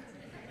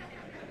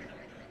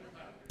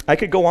 I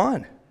could go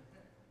on.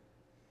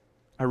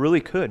 I really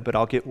could, but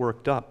I'll get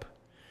worked up.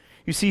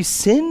 You see,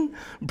 sin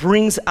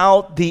brings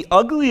out the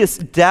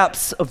ugliest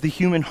depths of the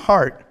human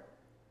heart.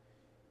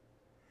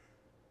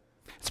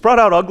 It's brought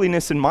out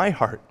ugliness in my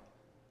heart.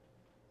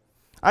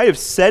 I have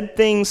said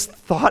things,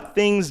 thought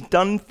things,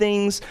 done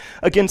things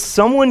against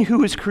someone who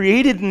was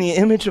created in the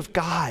image of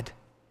God.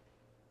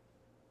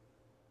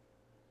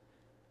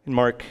 In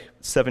Mark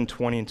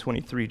 7:20 and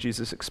 23,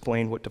 Jesus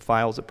explained what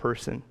defiles a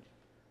person.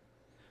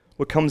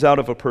 What comes out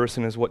of a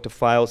person is what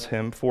defiles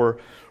him, for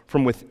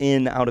from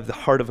within, out of the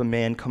heart of a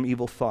man, come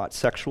evil thoughts,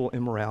 sexual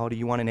immorality.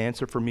 You want an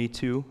answer for me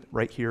too,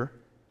 right here?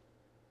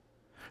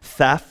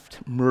 Theft,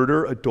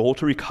 murder,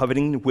 adultery,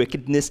 coveting,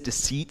 wickedness,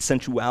 deceit,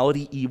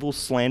 sensuality, evil,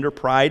 slander,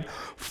 pride,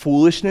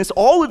 foolishness.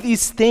 All of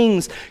these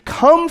things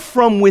come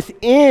from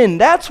within.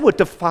 That's what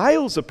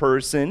defiles a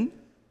person.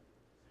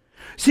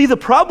 See, the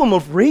problem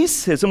of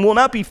racism will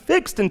not be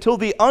fixed until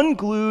the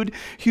unglued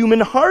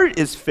human heart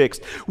is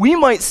fixed. We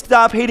might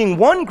stop hating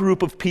one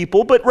group of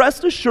people, but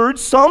rest assured,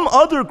 some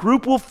other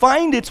group will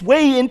find its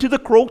way into the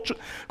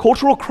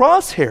cultural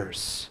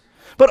crosshairs.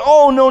 But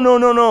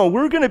no,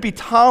 we're going to be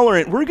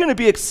tolerant. We're going to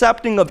be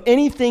accepting of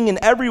anything and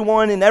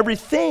everyone and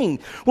everything.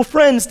 Well,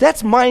 friends,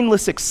 that's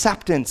mindless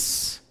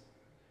acceptance.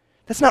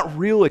 That's not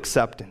real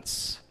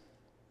acceptance.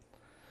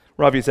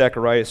 Ravi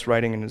Zacharias,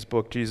 writing in his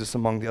book, Jesus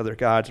Among the Other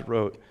Gods,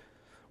 wrote,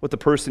 what the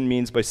person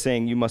means by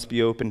saying you must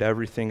be open to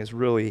everything is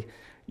really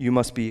you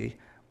must be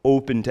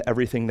open to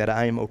everything that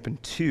I am open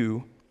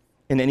to,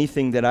 and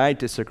anything that I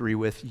disagree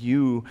with,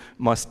 you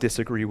must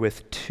disagree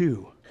with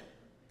too.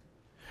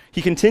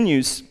 He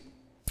continues,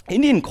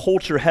 Indian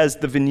culture has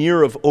the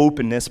veneer of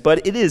openness,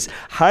 but it is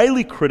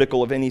highly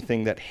critical of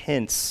anything that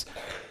hints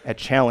at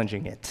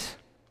challenging it.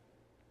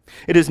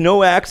 It is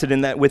no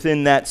accident that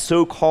within that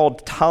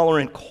so-called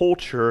tolerant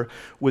culture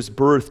was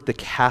birthed the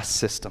caste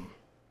system.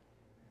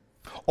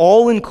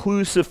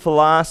 All-inclusive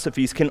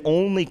philosophies can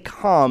only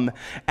come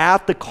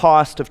at the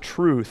cost of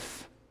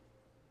truth.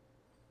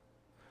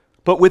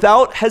 But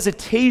without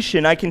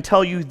hesitation, I can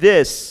tell you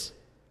this,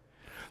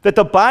 that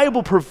the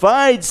Bible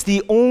provides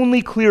the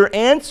only clear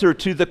answer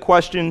to the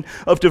question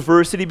of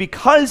diversity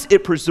because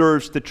it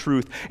preserves the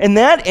truth. And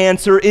that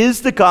answer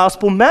is the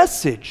gospel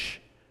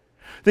message.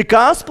 The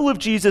gospel of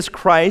Jesus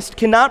Christ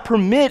cannot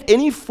permit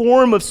any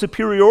form of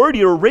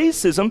superiority or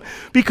racism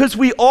because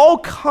we all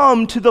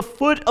come to the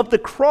foot of the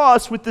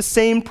cross with the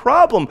same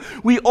problem.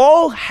 We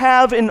all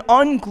have an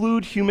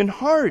unglued human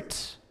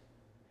heart.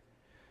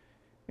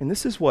 And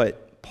this is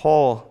what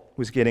Paul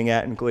was getting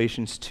at in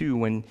Galatians 2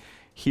 when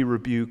he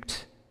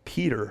rebuked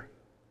Peter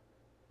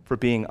for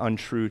being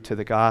untrue to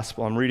the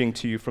gospel. I'm reading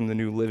to you from the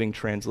New Living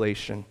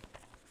Translation.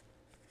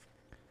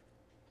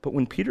 But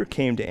when Peter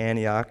came to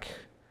Antioch,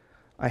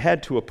 I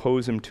had to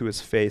oppose him to his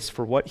face,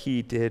 for what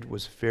he did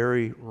was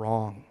very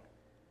wrong.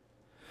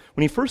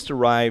 When he first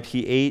arrived,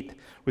 he ate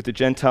with the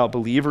Gentile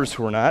believers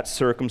who were not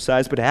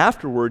circumcised, but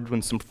afterward,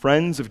 when some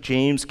friends of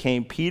James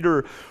came,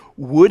 Peter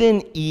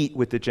wouldn't eat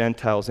with the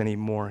Gentiles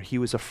anymore. He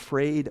was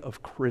afraid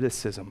of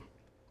criticism.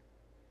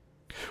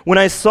 When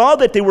I saw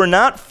that they were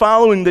not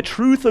following the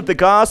truth of the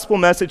gospel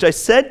message, I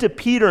said to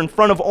Peter in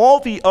front of all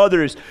the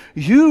others,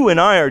 "You and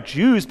I are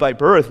Jews by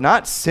birth,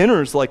 not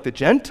sinners like the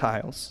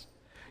Gentiles.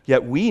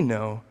 Yet we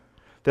know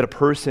that a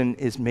person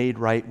is made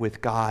right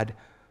with God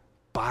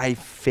by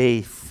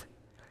faith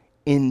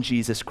in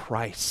Jesus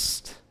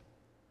Christ.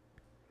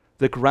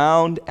 The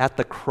ground at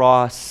the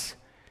cross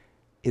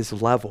is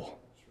level.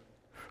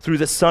 Through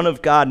the Son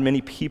of God,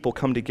 many people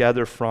come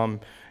together from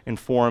and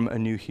form a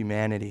new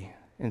humanity."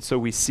 And so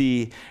we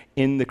see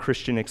in the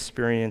Christian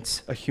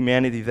experience a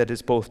humanity that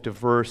is both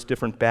diverse,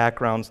 different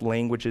backgrounds,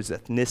 languages,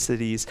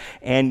 ethnicities,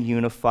 and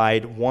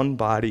unified, one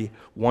body,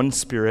 one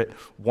spirit,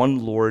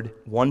 one Lord,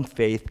 one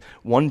faith,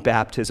 one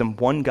baptism,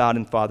 one God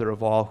and Father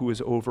of all, who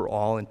is over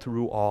all and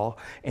through all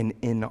and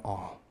in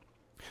all.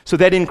 So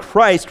that in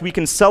Christ we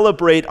can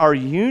celebrate our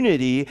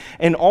unity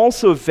and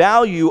also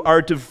value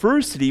our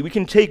diversity. We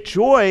can take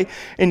joy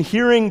in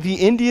hearing the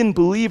Indian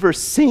believer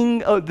sing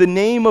the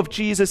name of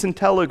Jesus in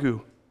Telugu.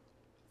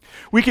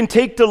 We can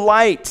take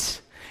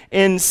delight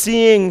in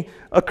seeing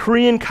a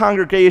Korean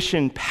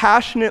congregation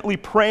passionately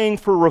praying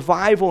for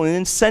revival and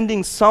then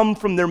sending some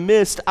from their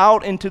midst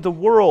out into the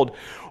world.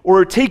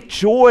 Or take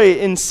joy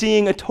in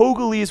seeing a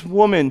Togolese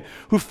woman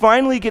who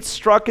finally gets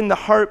struck in the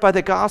heart by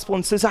the gospel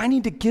and says, "I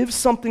need to give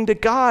something to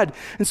God."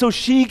 And so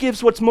she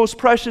gives what's most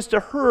precious to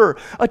her,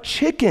 a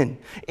chicken,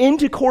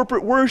 into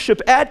corporate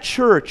worship at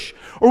church.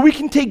 Or we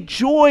can take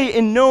joy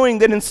in knowing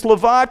that in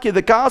Slovakia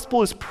the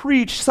gospel is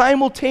preached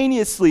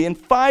simultaneously in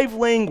 5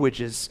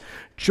 languages: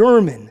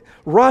 German,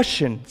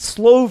 Russian,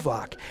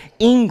 Slovak,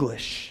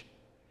 English,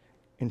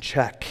 and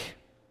Czech.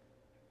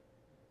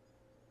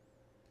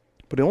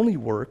 But it only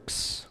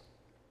works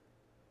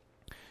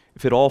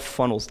if it all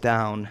funnels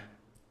down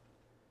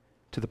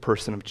to the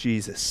person of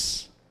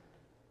Jesus.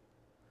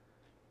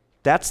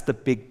 That's the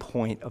big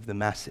point of the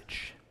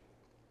message.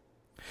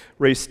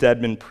 Ray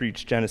Stedman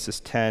preached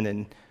Genesis 10,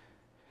 and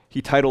he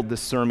titled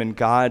this sermon,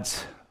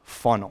 "God's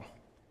Funnel."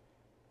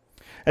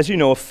 As you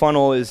know, a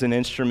funnel is an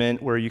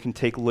instrument where you can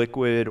take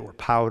liquid or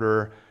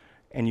powder,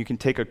 and you can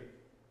take a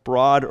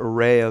broad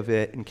array of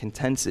it and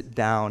condense it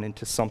down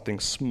into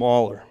something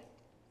smaller.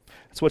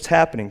 That's what's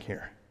happening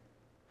here.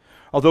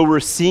 Although we're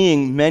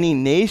seeing many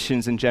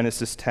nations in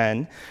Genesis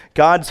 10,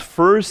 God's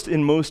first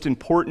and most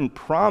important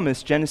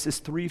promise, Genesis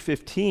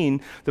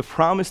 3:15, the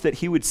promise that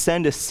he would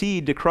send a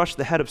seed to crush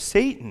the head of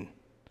Satan,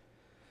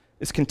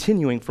 is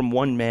continuing from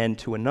one man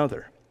to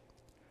another.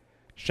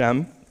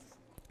 Shem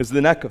is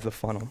the neck of the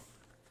funnel.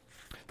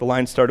 The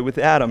line started with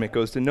Adam, it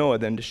goes to Noah,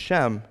 then to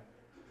Shem,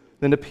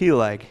 then to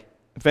Peleg,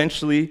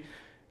 eventually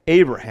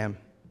Abraham,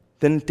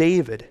 then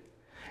David.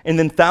 And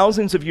then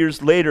thousands of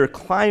years later,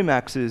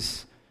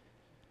 climaxes,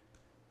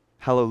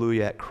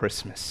 hallelujah, at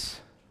Christmas,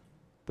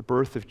 the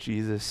birth of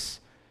Jesus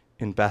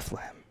in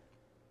Bethlehem.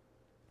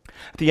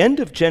 At the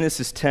end of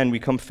Genesis 10, we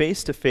come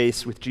face to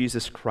face with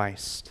Jesus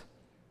Christ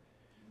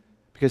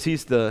because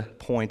he's the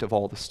point of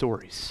all the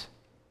stories.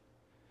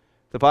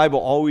 The Bible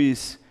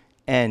always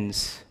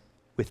ends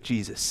with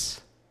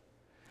Jesus.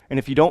 And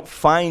if you don't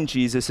find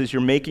Jesus as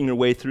you're making your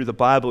way through the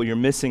Bible, you're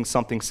missing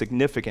something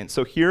significant.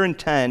 So here in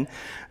 10,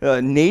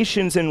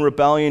 nations in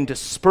rebellion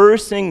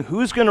dispersing,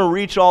 who's going to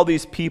reach all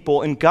these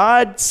people? And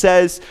God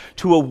says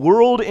to a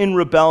world in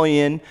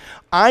rebellion,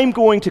 I'm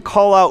going to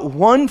call out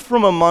one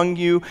from among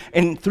you,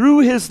 and through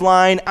his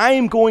line, I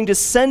am going to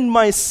send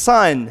my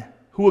son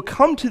who will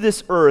come to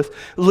this earth,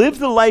 live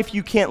the life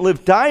you can't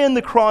live, die on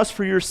the cross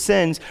for your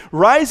sins,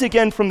 rise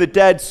again from the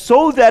dead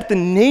so that the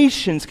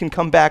nations can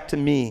come back to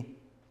me.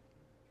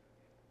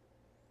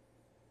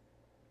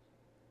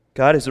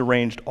 God has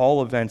arranged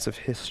all events of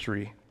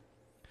history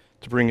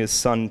to bring his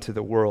son to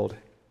the world,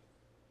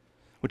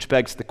 which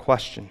begs the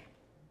question,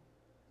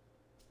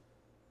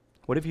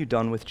 what have you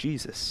done with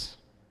Jesus?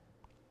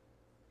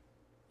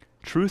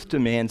 Truth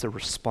demands a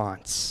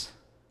response.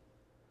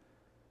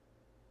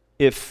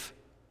 If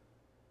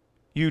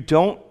you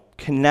don't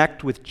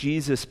connect with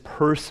Jesus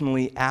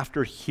personally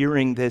after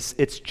hearing this,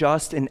 it's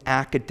just an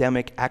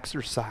academic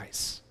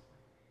exercise.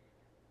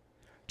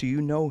 Do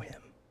you know him?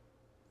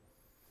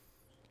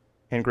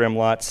 Anne Graham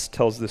Lotz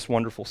tells this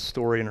wonderful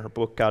story in her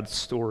book, God's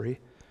Story.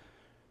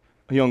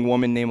 A young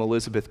woman named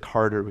Elizabeth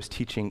Carter was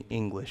teaching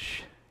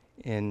English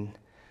in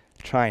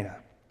China.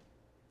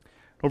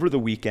 Over the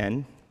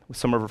weekend, with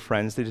some of her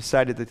friends, they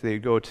decided that they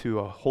would go to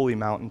a holy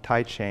mountain,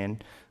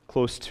 Taichung,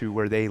 close to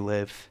where they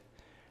live,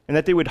 and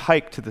that they would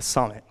hike to the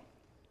summit.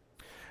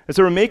 As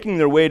they were making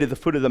their way to the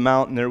foot of the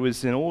mountain, there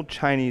was an old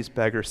Chinese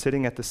beggar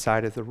sitting at the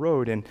side of the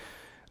road, and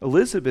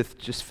Elizabeth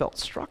just felt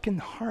struck in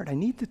the heart. I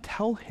need to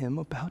tell him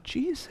about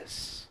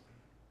Jesus.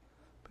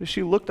 But as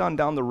she looked on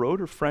down the road,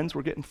 her friends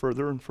were getting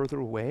further and further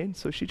away, and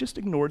so she just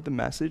ignored the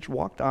message,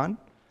 walked on.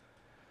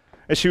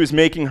 As she was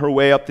making her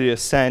way up the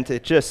ascent,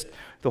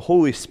 the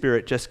Holy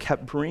Spirit just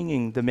kept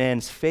bringing the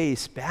man's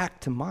face back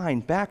to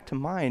mind,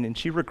 and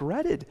she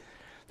regretted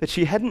that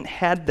she hadn't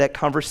had that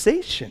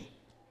conversation.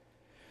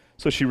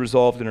 So she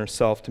resolved in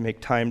herself to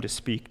make time to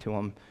speak to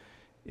him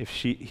if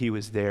he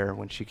was there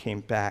when she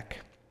came back.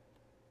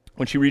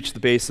 When she reached the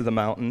base of the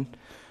mountain,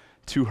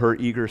 to her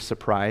eager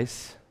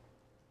surprise,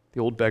 the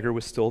old beggar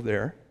was still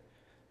there,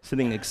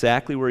 sitting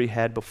exactly where he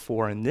had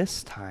before, and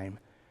this time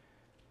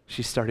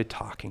she started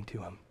talking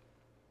to him.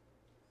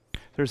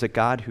 There's a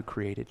God who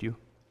created you.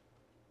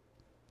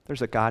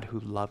 There's a God who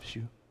loves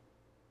you.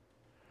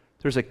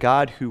 There's a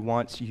God who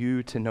wants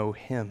you to know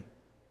him.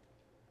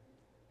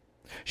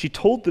 She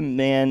told the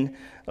man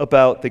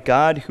about the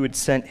God who had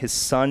sent his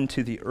son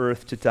to the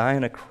earth to die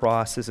on a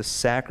cross as a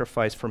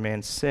sacrifice for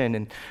man's sin,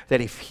 and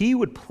that if he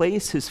would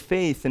place his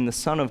faith in the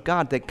Son of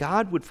God, that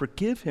God would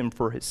forgive him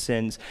for his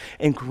sins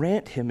and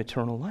grant him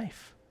eternal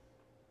life.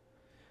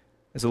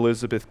 As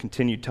Elizabeth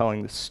continued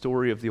telling the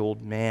story of the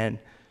old man,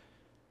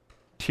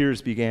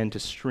 tears began to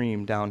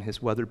stream down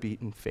his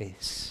weather-beaten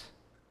face.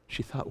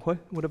 She thought,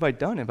 what have I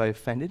done? Have I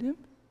offended him?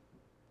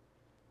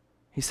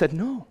 He said,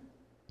 no.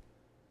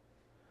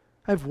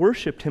 I've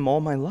worshiped him all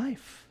my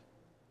life.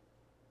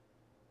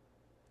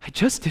 I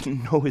just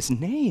didn't know his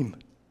name.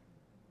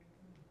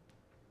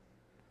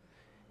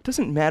 It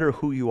doesn't matter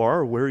who you are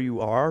or where you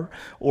are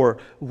or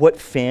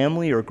what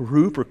family or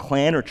group or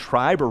clan or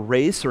tribe or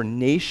race or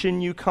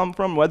nation you come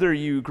from, whether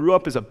you grew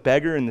up as a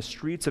beggar in the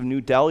streets of New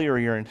Delhi or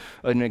you're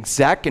an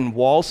exec in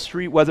Wall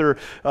Street, whether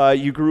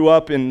you grew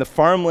up in the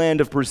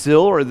farmland of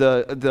Brazil or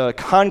the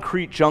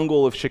concrete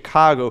jungle of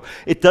Chicago.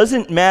 It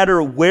doesn't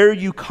matter where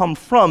you come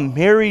from,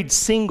 married,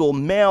 single,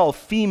 male,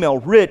 female,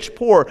 rich,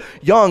 poor,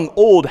 young,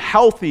 old,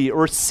 healthy,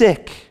 or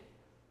sick.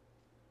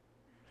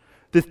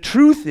 The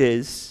truth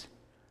is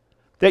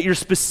that your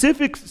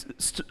specific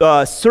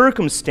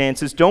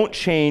circumstances don't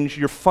change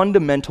your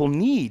fundamental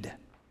need.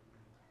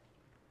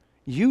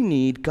 You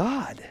need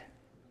God.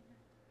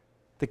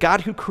 The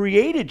God who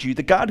created you,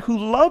 the God who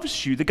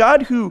loves you, the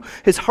God who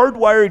has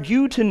hardwired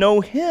you to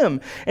know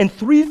him. And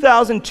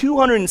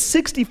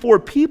 3,264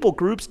 people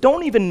groups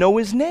don't even know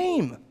his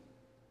name.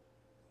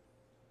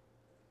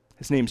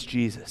 His name's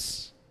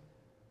Jesus.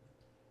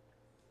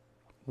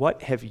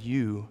 What have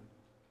you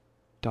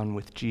done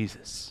with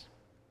Jesus?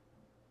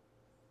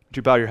 Would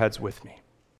you bow your heads with me?